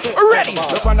 girl. Ready.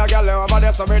 Look on the girl over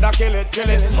there, some da kill it.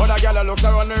 Other girl looks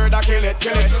around her, da kill it.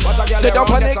 Watch a girl sit down,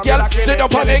 panic, girl, sit down,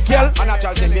 panic, girl. A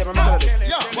natural thing, baby, me tell you this.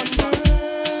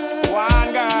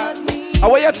 One girl. Oh,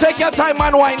 when you take your time,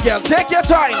 man, wine, girl, take your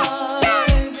time.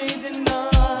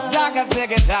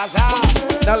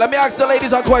 Now let me ask the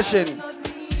ladies a question.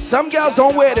 Some girls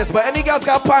don't wear this, but any girls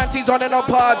got panties on in a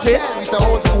party. It's a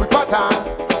old school pattern.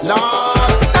 Lord,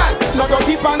 no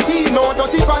dirty panty, no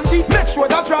dirty panty. Make sure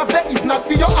that dress there is not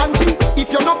for your auntie.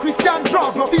 If you're not Christian,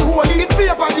 draws not for holy. It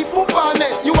favor the football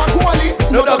net, you are holy.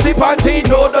 No dirty panty,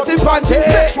 no dirty panty.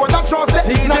 Make sure that dress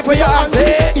there is not for your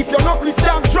auntie. If you're not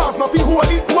Christian, draws not for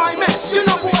holy. Why mesh? You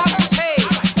know what?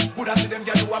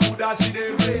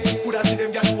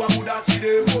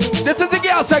 This is the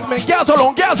girl segment. Girls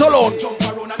alone, girls alone.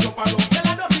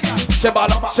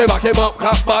 Sheba, came up,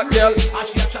 come back, girl.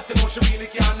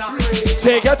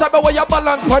 Take your time away your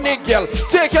balance on it, girl.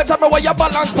 Take your time away your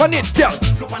balance on it, girl.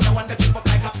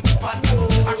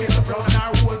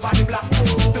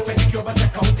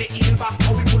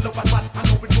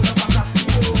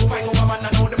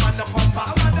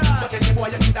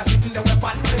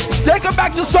 Take her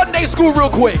back to Sunday school real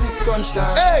quick.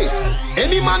 Hey,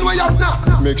 any man where you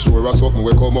snack, make sure a something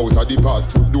will come out of the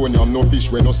pot. Don't have no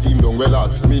fish when no steam down well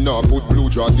hot. Me nah put blue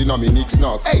jaws in a me nick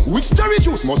snack. Hey, which cherry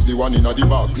juice must the one in a the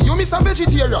box? You miss a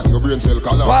vegetarian, your brain cell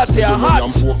collapse. What's your hot?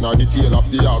 You pork nah the tail of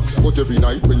the ox. But every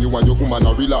night when you and your woman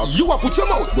a relax, you a put your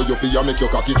mouth where you feel make your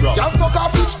cocky drop. Just suck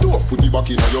off each toe, put it back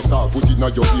in your sock. Put it in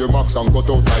your ear max and cut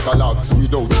out like a lax.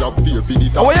 Without job fear for the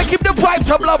tax. Oh, when you keep the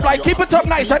vibes up, love, like keep it up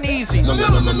nice and easy.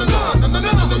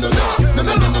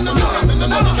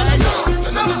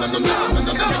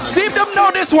 See them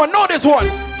know this one, know this one.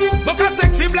 Look a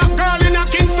sexy black girl in a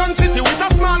Kingston city with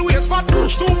a small waist fat, 2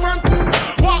 front.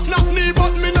 Walk not knee,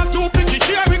 but me not too picky.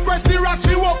 She a request the rest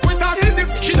we walk with her.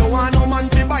 She don't want no man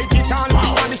to bite it all.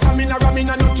 And the stamina ramming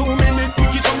and no 2 minute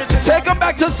quickie. So me take her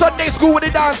back to Sunday school with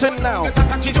the dancing now.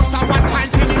 She just a one time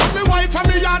thing. Me wife and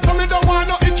me yard, so me don't want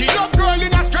no icky. Love girl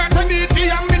in a skirt and itty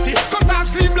and mitty. Cut off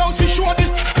sleeve blouse, she show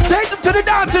this. Take them to the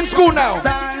dancing school now.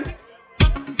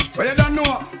 Well, you don't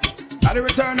know. At the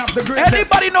return of the greatest.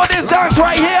 Anybody know this dance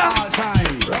right here?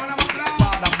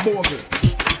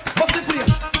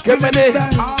 Give me the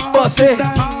pussy.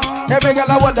 Every girl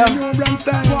I wonder.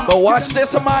 But watch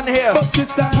this man here. 1, 2,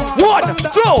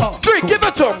 3, give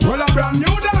it to him. Well, a brand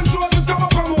new dance is come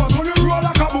up from what? When you roll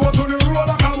like a boat, when you roll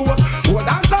like a boat. Well,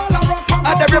 dance all around from.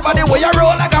 And everybody will you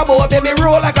roll like a boat, baby,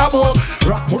 roll like a boat.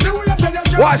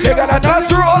 Watch you gonna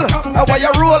dance roll. And while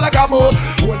you roll like a boat.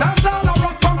 Well, dance all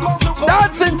around from coast to coast.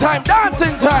 Dancing time,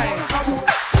 dancing time.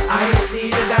 I see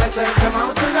the dancers come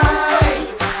out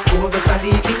tonight. Oh, the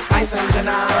Sadiki, I send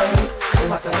tonight.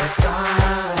 What a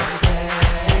excitement.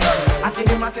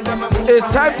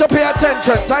 It's time to pay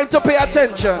attention, time to pay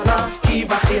attention.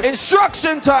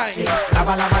 Instruction time.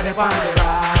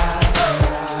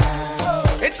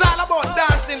 It's all about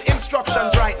dancing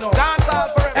instructions right now. Dance all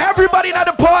for everybody at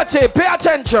the party, pay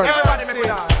attention.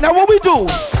 Now what we do?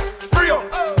 Free up,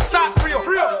 start free up,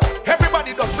 free up.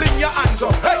 Everybody just fling your hands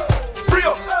up. Hey, free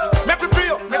up, make me free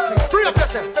up, free up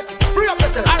yourself, free up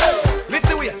yourself. All right, lift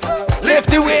the weights, lift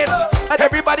the weights.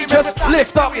 Everybody just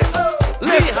lift up, lift up,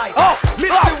 lift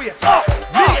the weights,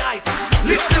 knee height,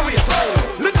 lift the weights,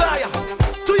 look higher,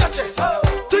 to your chest,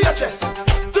 to your chest,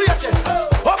 to your chest.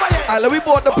 Over here. Alright, let me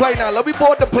board the plane now. Let me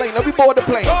board the plane. Let me board the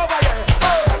plane. Over here.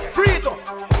 Free it up,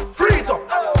 free it up.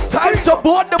 Time to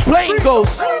board the plane. it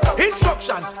goes.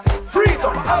 Instructions,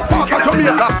 freedom. Park at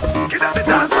Jamaica.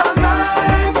 Dance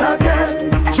alive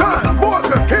again. John,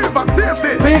 Walker, Kiva,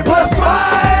 Stacy. People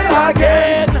smile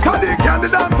again. Sadiq and the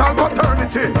dancehall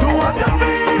fraternity. Do what you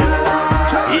feel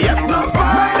like. Yep.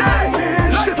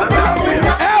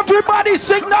 Everybody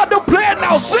sing now the play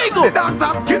now. Single. The dance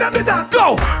up, kid and the dance.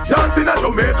 Go. Dancing at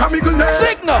Jamaica, Miguel name.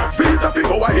 Signal. Visa fi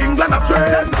go a England a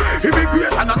trend.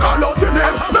 Immigration a call out your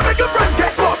name. Now make your friend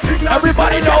get caught.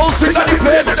 Everybody knows signal the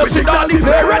play. And you signal the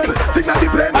play ready. Signal the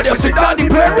play. And you signal the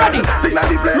play ready. Signal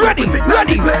the play. Ready.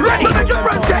 Now make your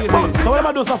friend get caught. So what am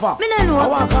I do so far? I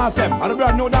want to cast them. I don't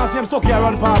brand new dance name stuck here, I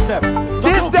run past them.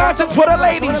 This dance is for the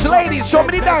ladies. Ladies, show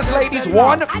me the dance, ladies.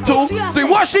 1, 2, 3.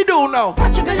 What she do now?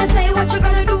 What you gonna say? What you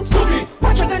gonna do?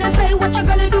 What you gonna say? What you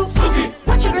gonna do?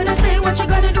 What you gonna say? What you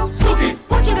gonna do?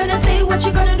 What you gonna say? What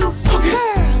you gonna do? Girl,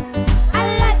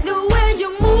 I like the way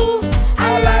you move.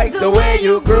 I like the way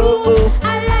you groove.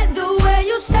 I like the way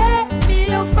you set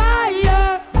me on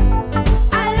fire.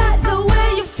 I like the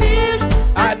way you feel.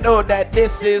 I know that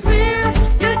this is real.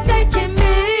 You're taking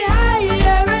me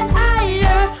higher and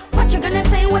higher. What you gonna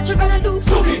say? What you gonna do?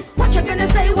 What you gonna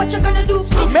say? What you gonna do?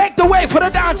 Make the way for the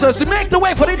dancers. Make the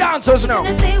way for the dancers now.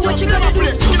 Say what you gonna do?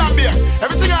 Chicken and beer.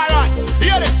 Everything alright.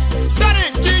 Hear this.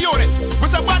 Steady, G-Unit. We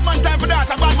say bad man time for dance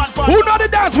and bad man forward. Who know the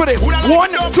dance for this? 1,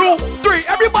 2, 3.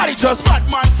 Everybody just bad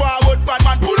man forward, bad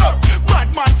man pull up.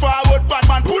 Bad man forward, bad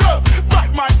man pull up.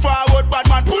 Bad man forward, bad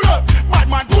man pull up. Bad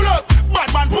man pull up.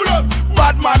 Bad man pull up.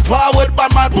 Bad man forward,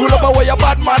 bad man pull up. Away your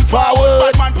bad man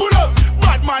forward. Bad man pull up.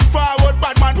 Bad man forward,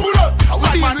 bad man pull up.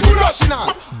 Bad man pull up.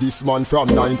 This man from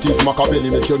 90s, Machiavelli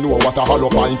make you know what a hollow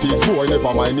pint is. Boy,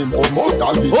 never mind him or more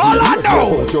than business. All I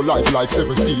know. Out your life like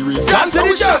 7 series. Dance in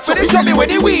the dirt, finish up me where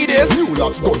the weed is. New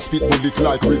lads gun spit bullet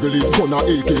like Wrigley's. Gonna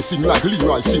AK sing like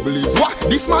Leroy Sibbles. What?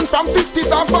 This man from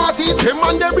 50s and 40s. Him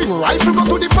man they bring rifle go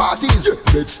to the parties.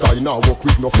 Bed-Stuy now walk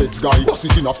with no feds guy. Bust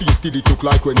it in a feast till it look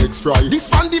like when eggs fry. This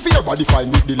fan the fear body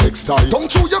fine with the legs tie. Tongue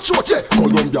through your throat, yeah.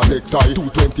 Columbia necktie.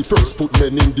 221st put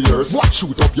men in the earth. What?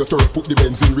 Shoot up your turf, put the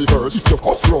Benz in reverse. If you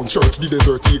off round church, the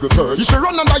desert eagle perch. If you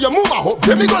run under your move a hope,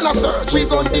 then we gonna search. We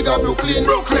gon' dig a Brooklyn.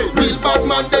 Real bad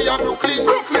man, they are Brooklyn.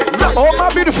 All my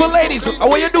beautiful ladies, I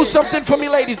want you to do something for me,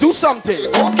 ladies. Do something.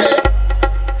 Okay.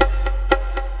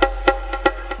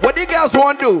 What the girls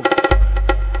want to do?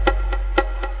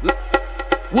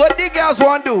 What the girls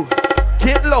want to do?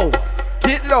 Get low.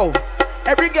 Get low.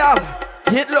 Every girl,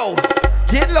 get low.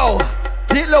 Get low.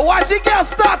 Get low. Watch the girl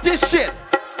start this shit.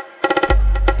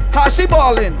 How she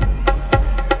ballin'?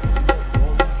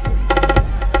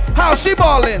 How she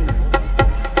ballin'?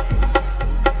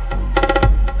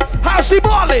 How she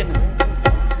ballin'?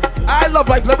 I love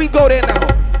life. Let me go there now.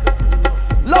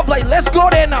 Love life. Let's go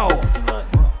there now.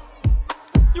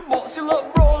 You bossy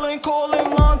look rolling,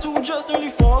 calling, line two just nearly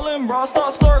falling. Bra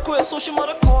start quit, so she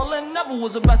mother calling. Never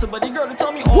was a better buddy girl to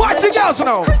tell me all. Watch it, girls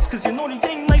now. Cause you know the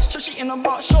thing nice, chushy in a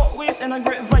box, short waist and a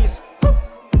great vice.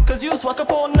 Cause you swag up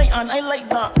all night and I like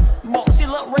that. Boxy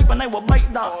look rape and I will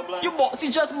bite that. You boxy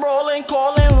just brawling,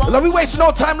 calling. Let me waste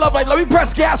no time, love life. Let me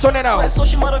press gas on it now. So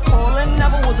she mother calling,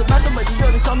 never was a better buddy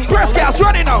girl to tell me. Press gas,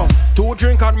 ready now. 2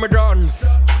 drink on me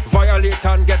dance. Violate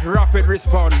and get rapid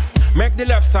response. Make the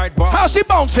left side bounce. How she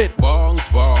bounce it? Bounce,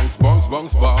 bounce, bounce,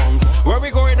 bounce, bounce. Where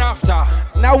we going after?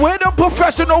 Now we're the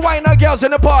professional whiner girls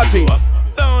in the party.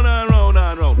 Down and round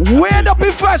and round. We're the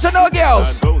professional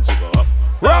girls.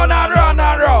 Round and round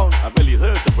and round. I belly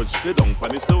hurt up when she sit down on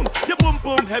the stone. Your boom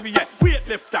boom heavy, yeah,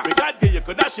 weightlifter. Me God give you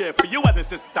could dash here for you and the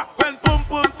sister. When boom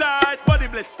boom tight, body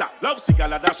blister. Love cigar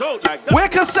dash out like that. Where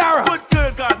can Sarah? Good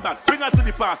girl gone bad, bring her to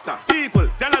the pastor. Evil,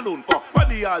 tell alone, fuck, on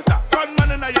the altar. Gun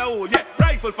man in your hole, yeah,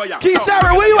 rifle for ya. Key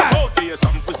Sarah, where you at? Out there,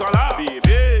 something for Salah.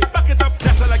 Baby, back it up,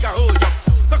 that's like a whole jump.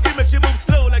 Tucky make she move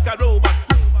slow like a robot.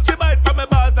 She bite from my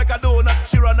balls like a donut.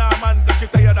 She run her man cause she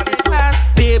tired of this slow.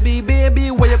 Baby,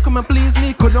 baby, where you come and please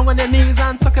me? Go down on your knees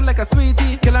and suck it like a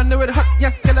sweetie. Kill her know it hot,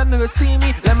 yes, kill her know it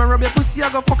steamy. Let me rub your pussy, I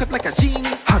go fuck it like a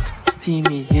genie. Hot,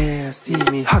 steamy, yeah,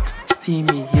 steamy. Hot,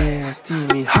 steamy, yeah,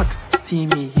 steamy. Hot,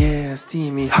 steamy, yeah,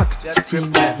 steamy. Hot,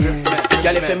 steamy, yeah, steamy.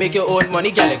 Girl, if you make your own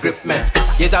money, girl, grip me.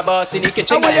 Here's a boss in the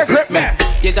kitchen, girl, grip me.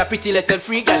 Here's a pretty little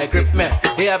freak, girl, grip me.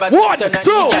 Here about 1, 2,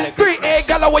 3, hey,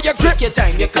 girl, where you grip? Take your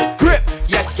time, you could grip.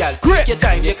 Yes, girl, grip. Take your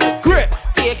time, you could grip.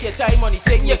 Take your time, money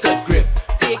thing, you could grip.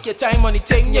 Take your time, money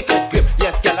thing, you could grip.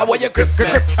 Yes, girl, I want you grip,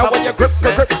 grip. I want you grip,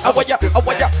 grip. I want you grip,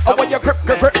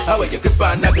 grip. I want you grip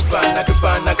on, grip on, grip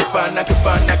on, grip on, grip on,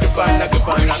 grip on, grip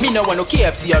on. Me Me no want no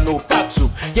KFC or no pack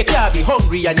soup. You can't be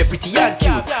hungry and you're pretty and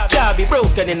cute. Can't be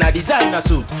broken in a designer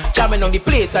suit. Jamming on the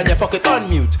place and your pocket on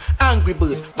mute. Angry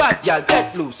birds, bad y'all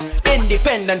get loose.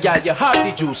 Independent y'all, you have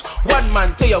the juice. One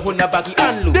man tell you who na baggy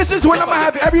and loose. This is when I'ma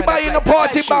have everybody in the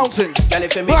party bouncing. Y'all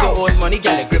if you make your own money,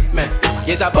 y'all grip man.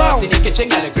 Yes, a boss in the kitchen,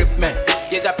 y'all grip man.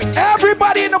 Yes, a pretty.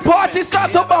 Everybody in the party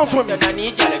start to bounce with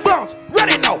me. Bounce,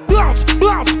 ready now. Bounce,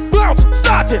 bounce, bounce.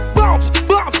 Start it. Bounce,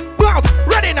 bounce, bounce.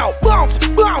 Ready now. Bounce,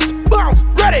 bounce, bounce.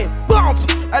 Ready, bounce.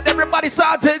 And everybody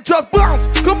start to just bounce.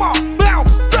 Come on,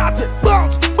 bounce. Start it.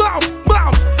 Bounce, bounce,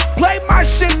 bounce. Play my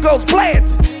shit goes, play it.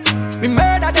 We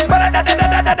murder them.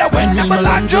 When we no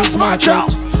land just march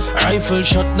out. Rifle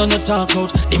shot, none of talk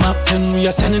out. The map 10, we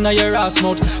are sending a your ass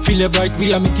mouth. Feel it bright,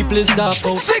 we are make it place dark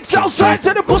out. 6 outside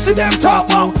to the pussy, them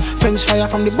talk out. Fence fire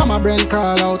from the bomber brain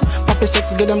crawl out. Poppy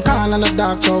sex, get them can and a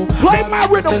dark show. Play my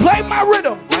rhythm, play my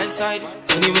rhythm. Wild side,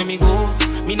 anywhere me go,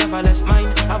 me never left mine.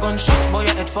 I gun shot, boy,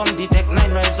 your head from the tech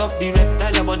 9. Rise up the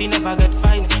reptile, your body never get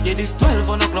fine. Yeah, this 12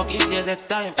 on o'clock is your that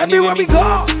time. Anywhere me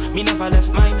go, me never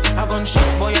left mine. I gun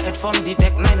shot, boy, your head from the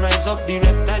tech 9. Rise up the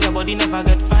reptile, your body never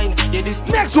get fine. Yeah, this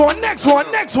next one, next one,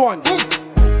 next one.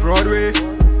 Broadway,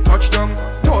 touchdown,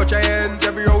 touch your hands,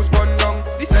 every house burn down.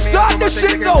 Start the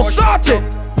shit go, start it.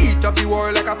 Eat up the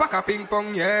wall like a pack of ping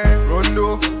pong, yeah.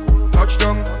 Rondo,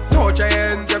 touchdown, touch your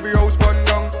hands, every house burn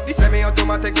down. The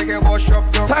semi-automatic make a wash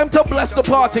up down. Time to bless the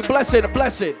party, bless it,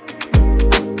 bless it.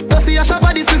 See a shop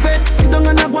for this buffet. Sit down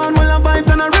and have one while vibes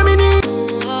and a reminisce.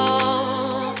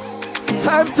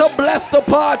 Time to bless the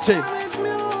party.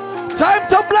 Time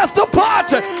to bless the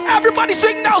party. Everybody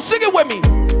sing now, sing it with me.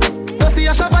 See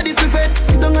a shop for this buffet.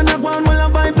 Sit down and have one while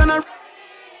vibes and a.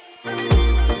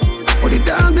 What the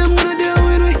dog them gonna do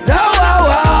with me? Wow, wow,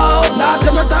 wow. Now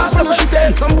tell me talk from shit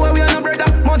them. Some boy we are no brother,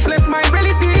 much less my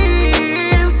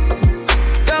relative.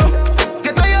 Yo,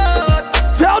 get tired.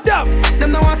 Tell them.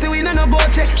 Them no want see we no go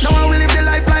check. Now I will live the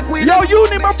life like we. Yo, you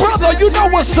need my brother, you know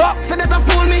what's up. Say that a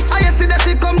fool me. I see that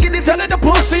she come get this. Tell her the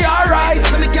pussy, alright.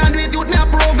 So me can't do it, youth me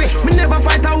approve it. Me never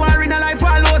fight a war in a life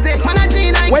for lose it. Man a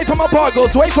G9. Wait for my part,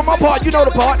 goes. Wait for my part, you know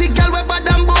the part. The girl with bad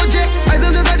damn budget. I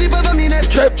some just a drip over me neck.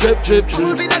 Trip, trip, trip,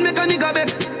 trip. See that make a nigga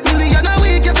vex. Million a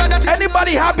week, you saw that.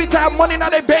 Anybody happy to have money in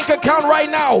their bank account right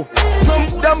now?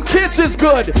 Them kids is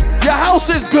good. Your house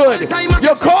is good.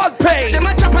 Your card paid.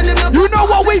 You know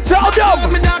what we tell them?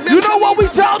 You know what we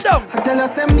tell them? I tell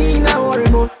us them me now worry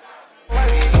about.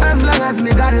 As long as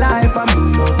me got life, I'm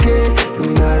doing okay,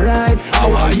 doing alright.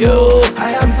 How are you?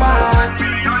 I am fine.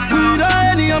 We don't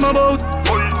any I'm about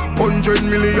 $100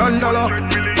 million.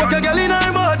 Fuck a girl in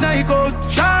her mouth, now he goes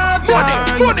sharp.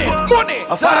 Money.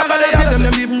 I follow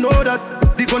them even know that.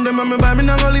 The gun them and me buy me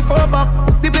not only for back.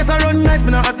 The place I run nice,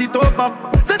 me not at it up back.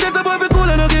 Say there's a boy fi cool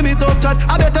and no give me tough chat.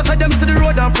 I better say them see the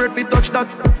road and afraid fi touch that.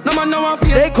 No man no one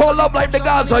fear. They call up like the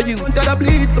Gaza youth.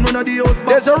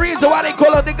 There's a reason why they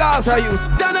call up the Gaza youth.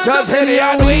 Just hit it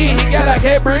and we gotta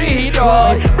get breathe.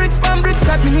 Bricks from bricks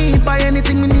that me need. Buy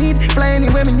anything me need. Fly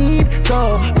anywhere me need.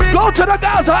 Go to the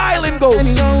Gaza Island goes.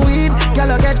 Any no weed,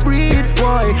 gyal get breed.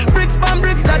 Boy, bricks from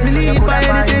bricks that me need. Buy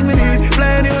anything me need.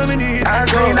 Fly anywhere me need.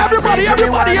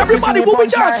 Everybody, what we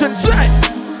dancing? Say.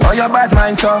 Oh, your bad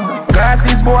mind, so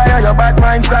glasses, boy, oh, your bad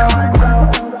mind, so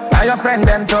are your friend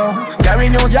them too? Carry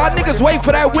news. Y'all niggas wait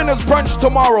for that winner's brunch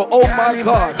tomorrow. Oh my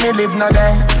God. Me live no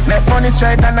day. Make money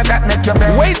straight and that make your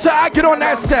face. Wait till I get on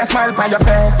that set. Smile by your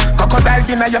face. Crocodile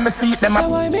dinner, you me see them. So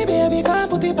why me baby can't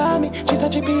put it by me? She's a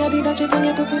chippy, I did a chip on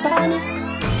your pussy by me.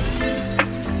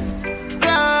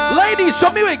 Ladies,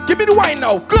 show me, give me the wine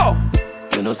now. Go.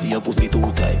 You know see your pussy 2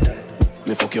 times.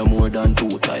 Me fuck you more than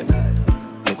 2 times.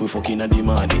 Make we fuck inna the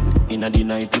morning. Inna the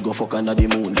night, we go fuck under the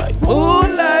moonlight.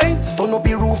 Moonlight. Turn up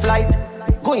the roof light.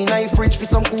 Go in a fridge for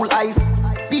some cool ice.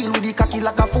 Deal with the cocky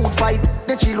like a food fight.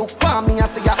 Then she look for me and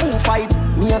say ya who fight.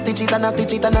 Me a stitch it and a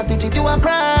stitch it and a stitch it. You a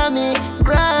Grammy.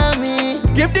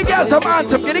 Give the girls some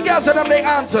anthem. Give the girls some their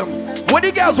anthem. What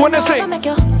the girls wanna sing?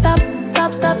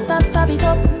 Stop it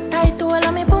up. Tight to all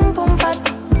of me boom boom fat.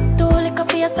 Do lick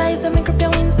up your size and me grip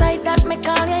you inside. That me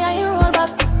call you roll back.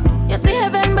 You see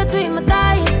heaven between my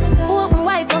thighs. Open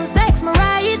wide from sex, me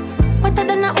right. Wetter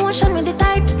than the ocean with the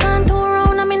tide. Can't turn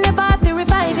around and me never have to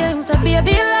revive you. Him say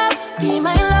baby love, be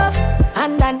my love.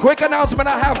 And then quick announcement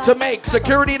I have to make.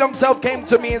 Security themselves came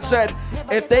to me and said,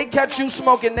 if they catch you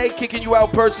smoking, they kicking you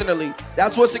out personally.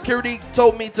 That's what security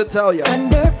told me to tell you.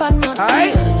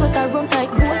 Alright? Sweat I run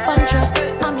like gold puncher.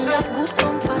 And me have good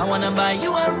comfort. I wanna buy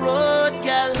you a road,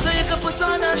 girl, so you can put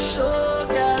on a show,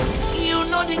 girl. You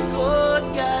know the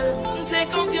code, girl.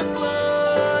 Take off your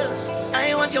clothes.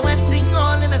 I want your wet thing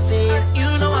all in my face. You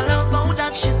know I love how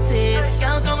that shit tastes.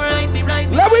 Girl, come right me.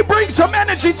 Let me bring some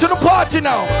energy energy to the party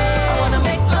now. I wanna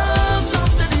make love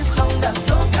to this song that's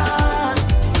so good.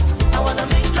 I wanna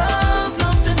make love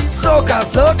to this song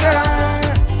that's so good.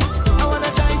 I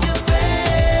wanna drive you crazy.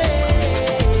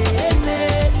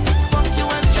 Fuck you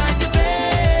and drive you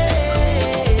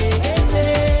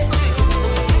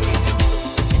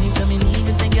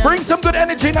crazy. Bring some good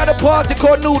energy in the party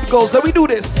called Nude Goes. So we do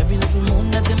this. Every little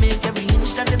moon that you make, every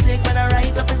inch that you take when I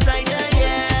rise up inside you,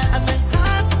 yeah. And my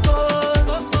heart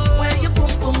goes where your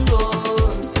boom boom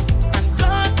goes. And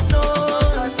God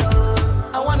knows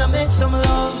I wanna make some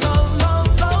love.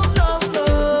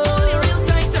 You're real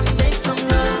tight and make some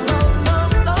love.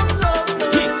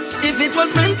 If it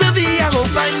was meant to be, I go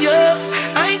find you.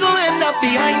 I ain't gonna end up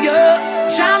behind you.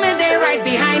 Charming day right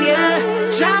behind you.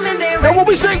 Charming day right. Now what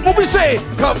we say?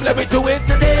 Come, let me do it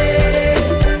today.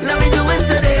 Let me do it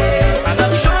today. And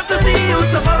I'm sure to see you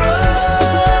tomorrow.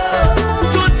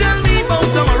 Don't tell me about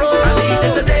tomorrow. I need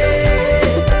it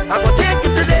today. I will take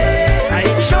it today. I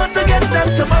ain't sure to get them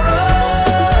tomorrow.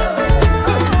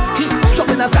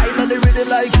 Chopping a style of the rhythm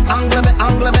like angle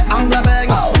bang.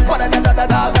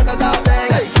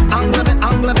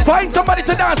 Find somebody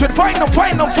to dance with. Find them.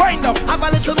 Have a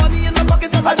little money in the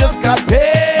pocket cause I just got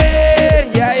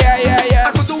paid. Yeah.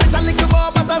 I could do it a little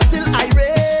more but I'm still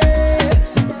irate.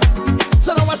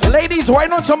 So now I ladies, why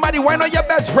not somebody? Why not your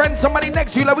best friend? Somebody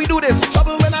next to you, let we do this.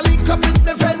 Trouble when I link up with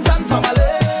my friends and family.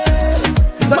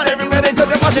 So everybody took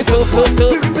a mash it up. We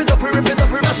rip it up, we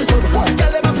mash it up. Girl,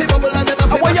 them a fi bubble and them a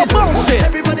fi mash it up.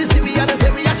 Everybody see we and they say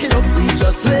we acting up. We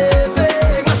just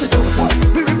living, mash it up.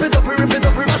 We rip it up, we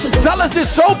mash it up. Fellas, there's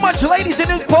so much ladies in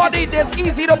this party, it's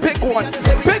easy to pick one.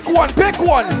 Pick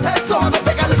one. So I'm gonna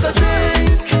take a little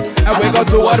drink. And we're gonna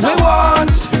do what we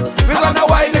want. We're gonna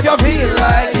wine if you feel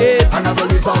like it. And I'm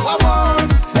gonna live how I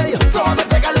want. Hey, so I'm gonna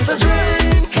take a little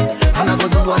drink. And I'm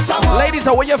gonna do what I want. Ladies,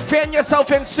 I want you to fan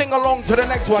yourself and sing along to the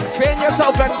next one. Fan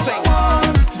yourself and sing.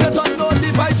 Get on no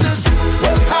devices.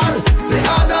 Work hard, play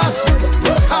harder.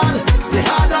 Work hard, play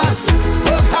harder.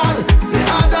 Work hard, play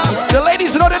harder. The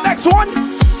ladies know the next one.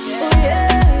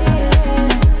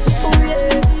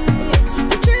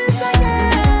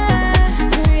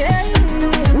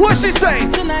 What she say?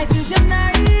 Tonight is your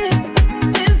night,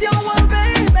 is your world,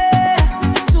 baby.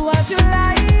 Do what you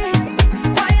like,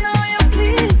 why not you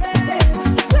please, baby?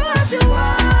 Do what you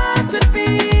want with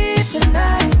me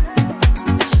tonight.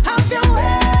 Have your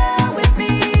way with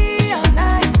me all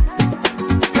night.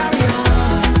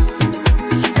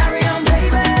 Carry on,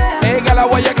 baby. Hey, girl, I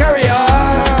want you carry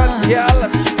on, girl.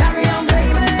 Carry on,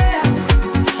 baby.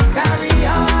 Carry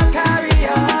on.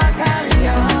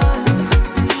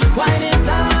 Wind it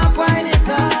up.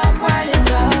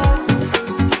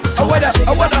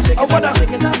 I wanna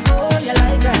shake it up, oh, you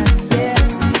like that, yeah.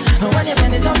 When you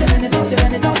bend it up, I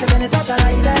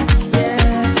like that,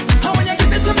 yeah. When you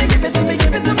give it to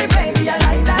me, baby, I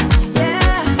like that,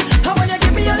 yeah. When you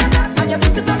give me all of that, and you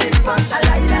put it on this spot, I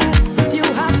like that. You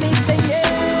have me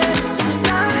singing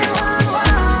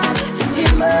 911,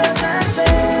 emergency.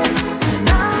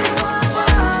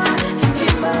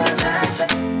 911, emergency.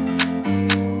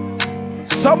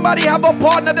 Somebody have a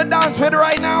partner to dance with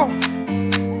right now.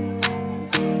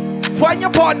 Find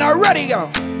your partner, ready, go.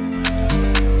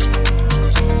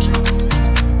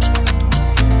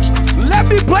 Let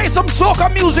me play some soca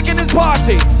music in this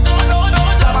party.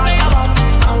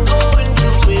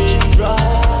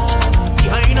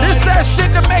 This is that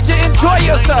shit to make you enjoy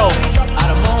yourself.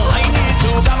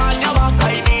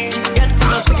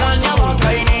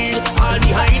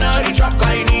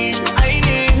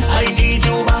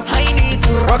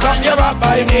 Rock on your back,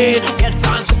 I need. Get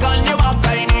on, stick on your back,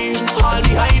 I need. All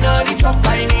behind all the truck,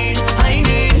 I need.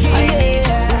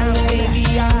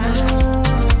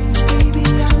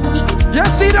 You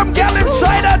see them gals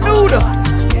inside a Nude.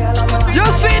 You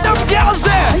see them gals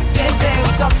there. Say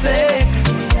we toxic.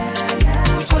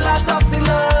 Full of toxic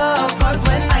love. Cause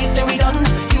when I say we done,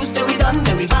 you say we done,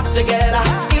 then we back together.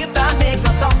 If that makes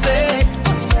us toxic,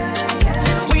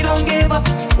 we don't give up.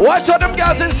 Watch out them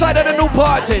gals inside of the new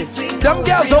party. Them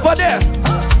gals over there.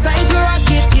 Time to rock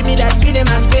it, give me that rhythm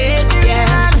and bass,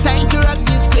 yeah. Time to rock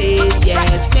this place,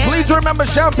 yes. Please remember,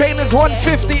 champagne is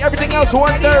 150, everything else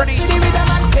 130.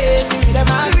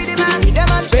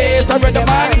 Bass, I read the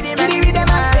man.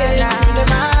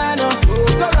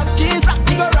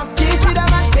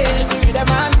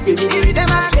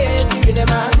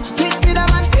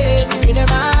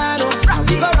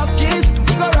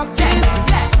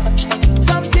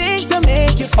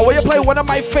 I want you to play one of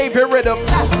my favorite rhythms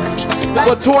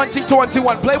for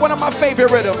 2021. Play one of my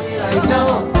favorite rhythms.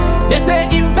 They say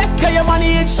invest your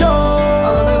money, it show.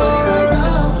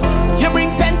 You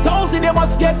bring 10,000, you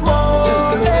must get more.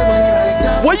 Just give me money right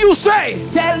now. What you say?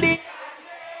 Tell the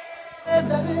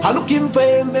I'm looking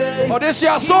for me. Oh, this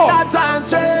your song. That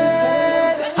answer.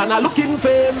 And I'm looking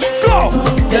for me. Go.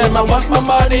 Tell him I want my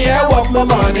money, I want my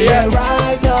money, yeah,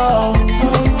 right now.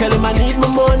 Tell him I need my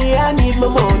money, yeah,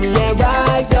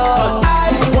 right now. 'Cause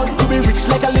I want to be rich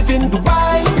like I live in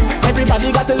Dubai.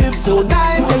 Everybody got to live so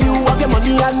nice. Can you have your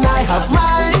money and I have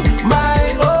mine,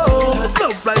 oh.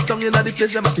 LoveLife song in the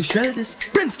place, I'm happy shell this.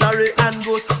 Prince Larry and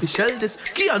Ghost happy shell this.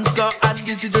 Keon Scott and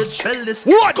Dizzy Dread shell this.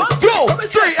 1, 2,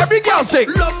 3, every girl sing.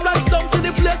 LoveLife songs in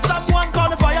the place, I'm one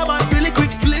corner fireman, really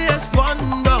quick place,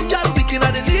 one down. Y'all picking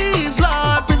at the knees,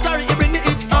 Lord. Prince Larry, he bring the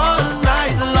it all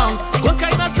night long. Ghost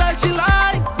kind of style she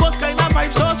like, Ghost kind of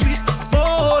vibe so sweet.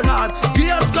 Oh Lord,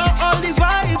 Keon Scott all the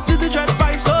vibes, Dizzy Dread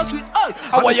vibe so sweet.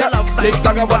 I want you to sing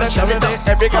song about it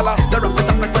every color. The rough it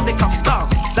up like when the cops come.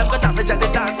 Them go damage and the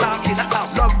dance off, that's how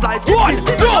LoveLife. 1,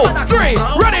 2, 3,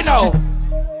 ready now.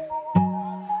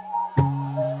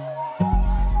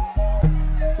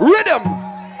 Rhythm.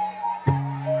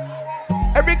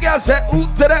 Every girl say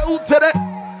oop to that, oop to that.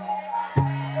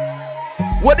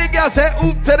 What the girl say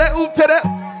oop to that, oop to that.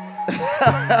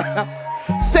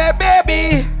 Say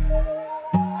baby,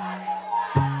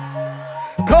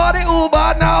 call the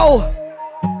Uber now.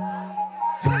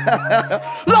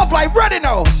 LoveLife ready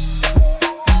now.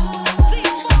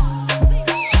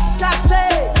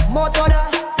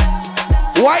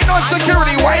 Why not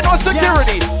security? Why not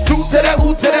security? Oop to that,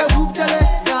 oop to that.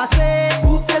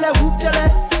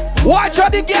 Watch how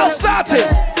the girl started.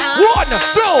 1,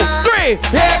 2, 3,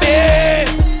 baby.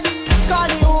 Call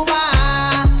the Uber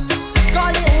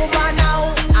now.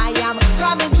 I am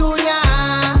coming to ya.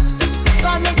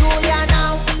 Come to ya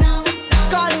now.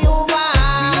 Call the Uber.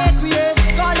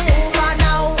 Call the Uber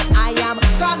now. I am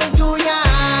coming to ya.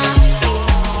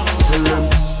 Tell them,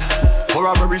 for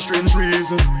a very strange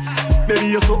reason, maybe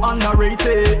you're so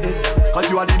underrated. Cause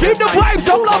you are the keep the vibes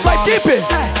up, LoveLife, keep it.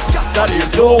 That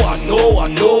is no one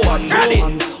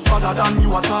other than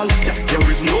you at all.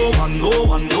 There is no one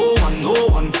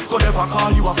could ever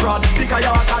call you a fraud. Because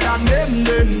you're hotter than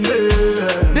them.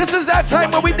 This is that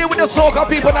time when we deal with the soca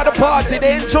people at the party.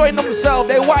 They enjoying themselves,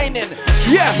 they whining.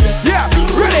 Yeah,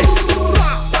 ready.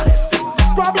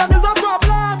 Problem is a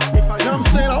problem. If I am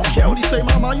saying, I don't care what you say,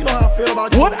 mama. You know how I feel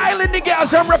about you. What island the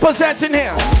girls I'm representing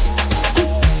here?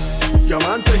 Your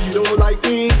man say he don't like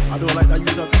me. I don't like that you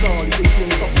at all. You think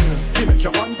you're something. He make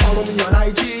you unfollow me on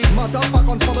IG. Matter of fact,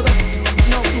 unfollow them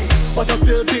now too. But I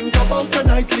still think about you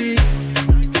nightly.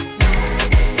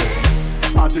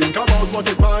 I think about what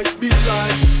it might be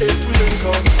like if we link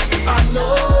up. I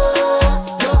know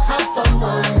you have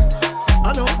someone.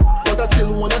 I know, but I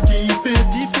still wanna keep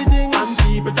it in and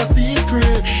keep it a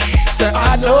secret. Say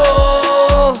I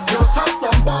know you have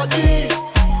somebody,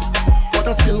 but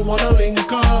I still wanna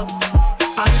link up.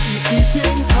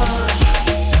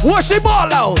 What's she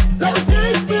ball out? Let me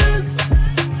take this.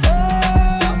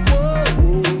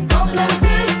 Come let me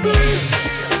take this.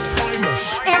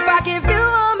 If I give you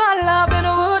all my love, and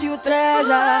would you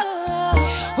treasure?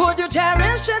 Would you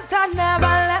cherish it and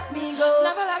never let me go?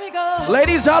 Never let me go.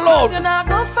 Ladies, hello. You're not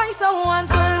gonna find someone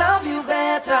to love you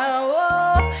better.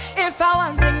 Oh, if I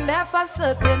want thing there for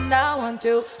certain, I want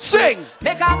to sing.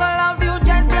 Make I go love you,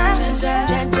 Ginger.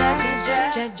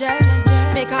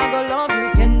 Make I go love you,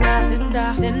 tender.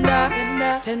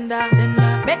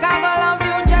 Make I go love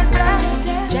you, Ginger.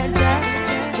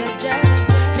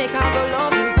 Make I go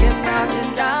love you, tender.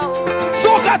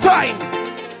 Soca time.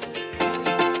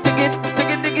 Diggy,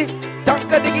 diggy.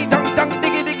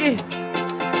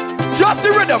 Just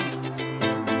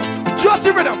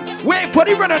the rhythm. Wait for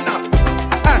the rhythm now.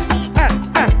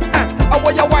 I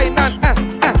want you wine and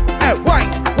wine.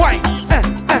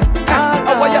 I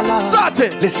want you start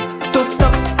it. Listen, don't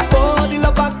stop for the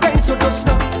love again, so don't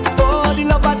stop for the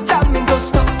love of jamming, don't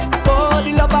stop for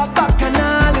the love of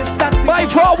bacchanal, is that my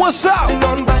fault, what's up?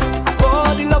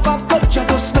 For the love of culture,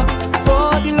 don't stop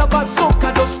for the love of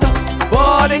soca, don't stop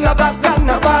for the love of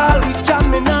carnival. We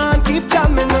jamming on, keep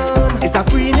jamming on. It's a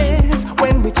freeness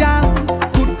when we jam.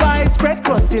 Good vibes spread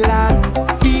across the land.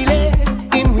 Feel it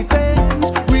in we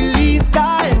friends. Release the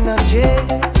energy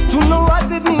to know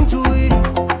what it means to it.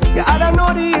 Yeah, I don't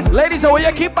know this. Ladies, I want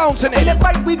you keep bouncing it. In the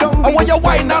fight we don't. I want you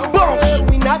wine and bounce.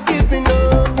 We not giving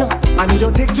up. No. And it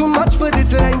don't take too much for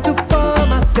this line to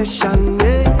form a session.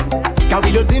 Cause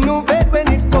we just innovate when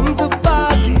it comes to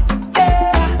party.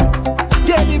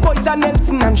 Yeah, the voice of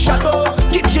Nelson and Shadow,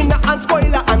 Kitchener and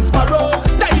Spoiler and Sparrow.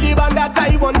 Tidy band that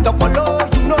I want to follow.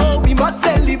 You know we must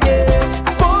celebrate.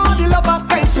 For the love of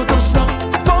kind, so don't stop.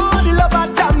 For the love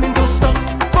of jamming, don't stop.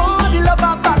 For the love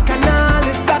of bacchanal,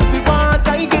 is that we want.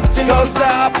 I get to know. Don't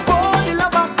stop. For the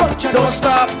love of culture, don't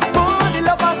stop. For the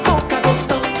love of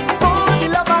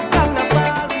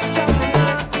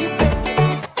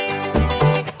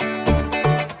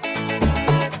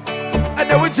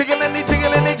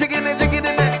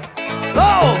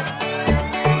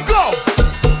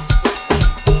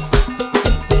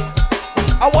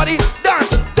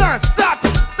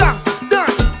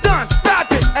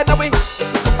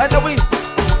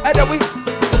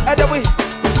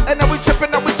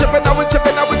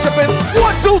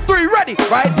ready.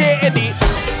 Right here in the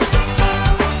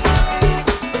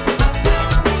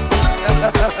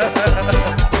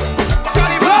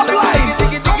LoveLife.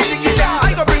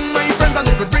 I go bring my friends and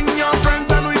you could bring your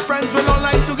friends and we friends will all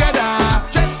line together.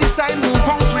 Just decide who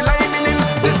house we lining in.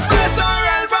 This place are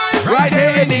real vibe. Right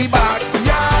here in the back.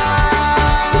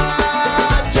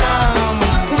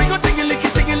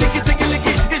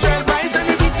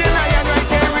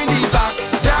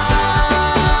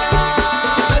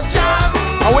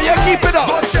 Keep it up.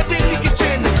 Go straight in the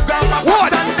kitchen. Grab a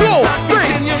pot and go.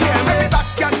 Bring. You hear me? Back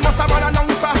and must have an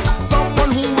announcer.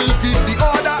 Someone who will keep the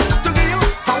order. To give you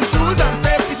house shoes and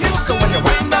safety gear. So when you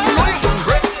wind down, you know you can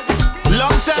break.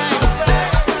 Long time.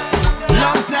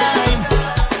 Long time.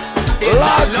 It's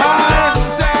long time. Long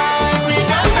time. We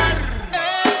got that.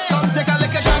 Come take a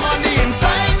lick of sham on the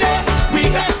inside there.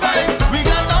 We got that. We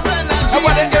got no energy. And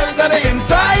what the girls on the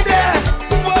inside there.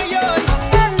 Boy, yo.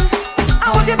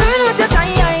 I want you doing with your time.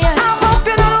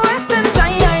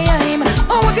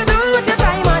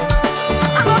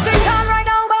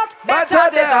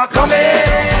 Coming,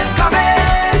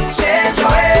 change your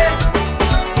ways.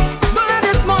 Don't let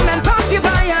this moment pass you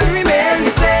by and remain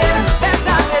the same.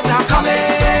 Better days are coming,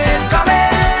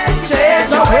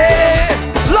 change your ways.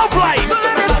 LoveLife. Don't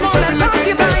let this moment pass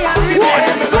you by and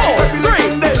remain the same.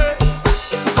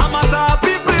 I'm at a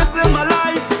happy place in my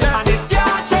life, and it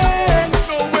can't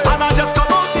change. And I just come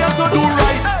out here to do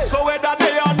right. So whether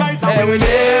day or night, I will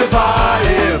never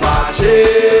ever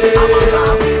change. I'm at a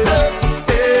happy place.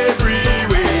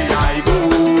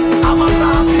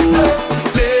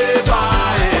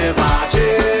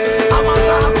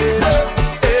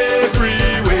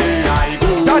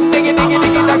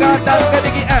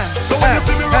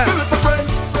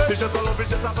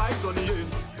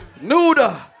 Nude,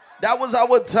 that was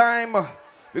our time.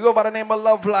 We go by the name of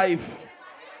LoveLife.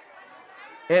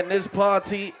 And this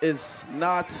party is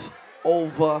not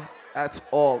over at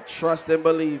all. Trust and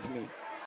believe me.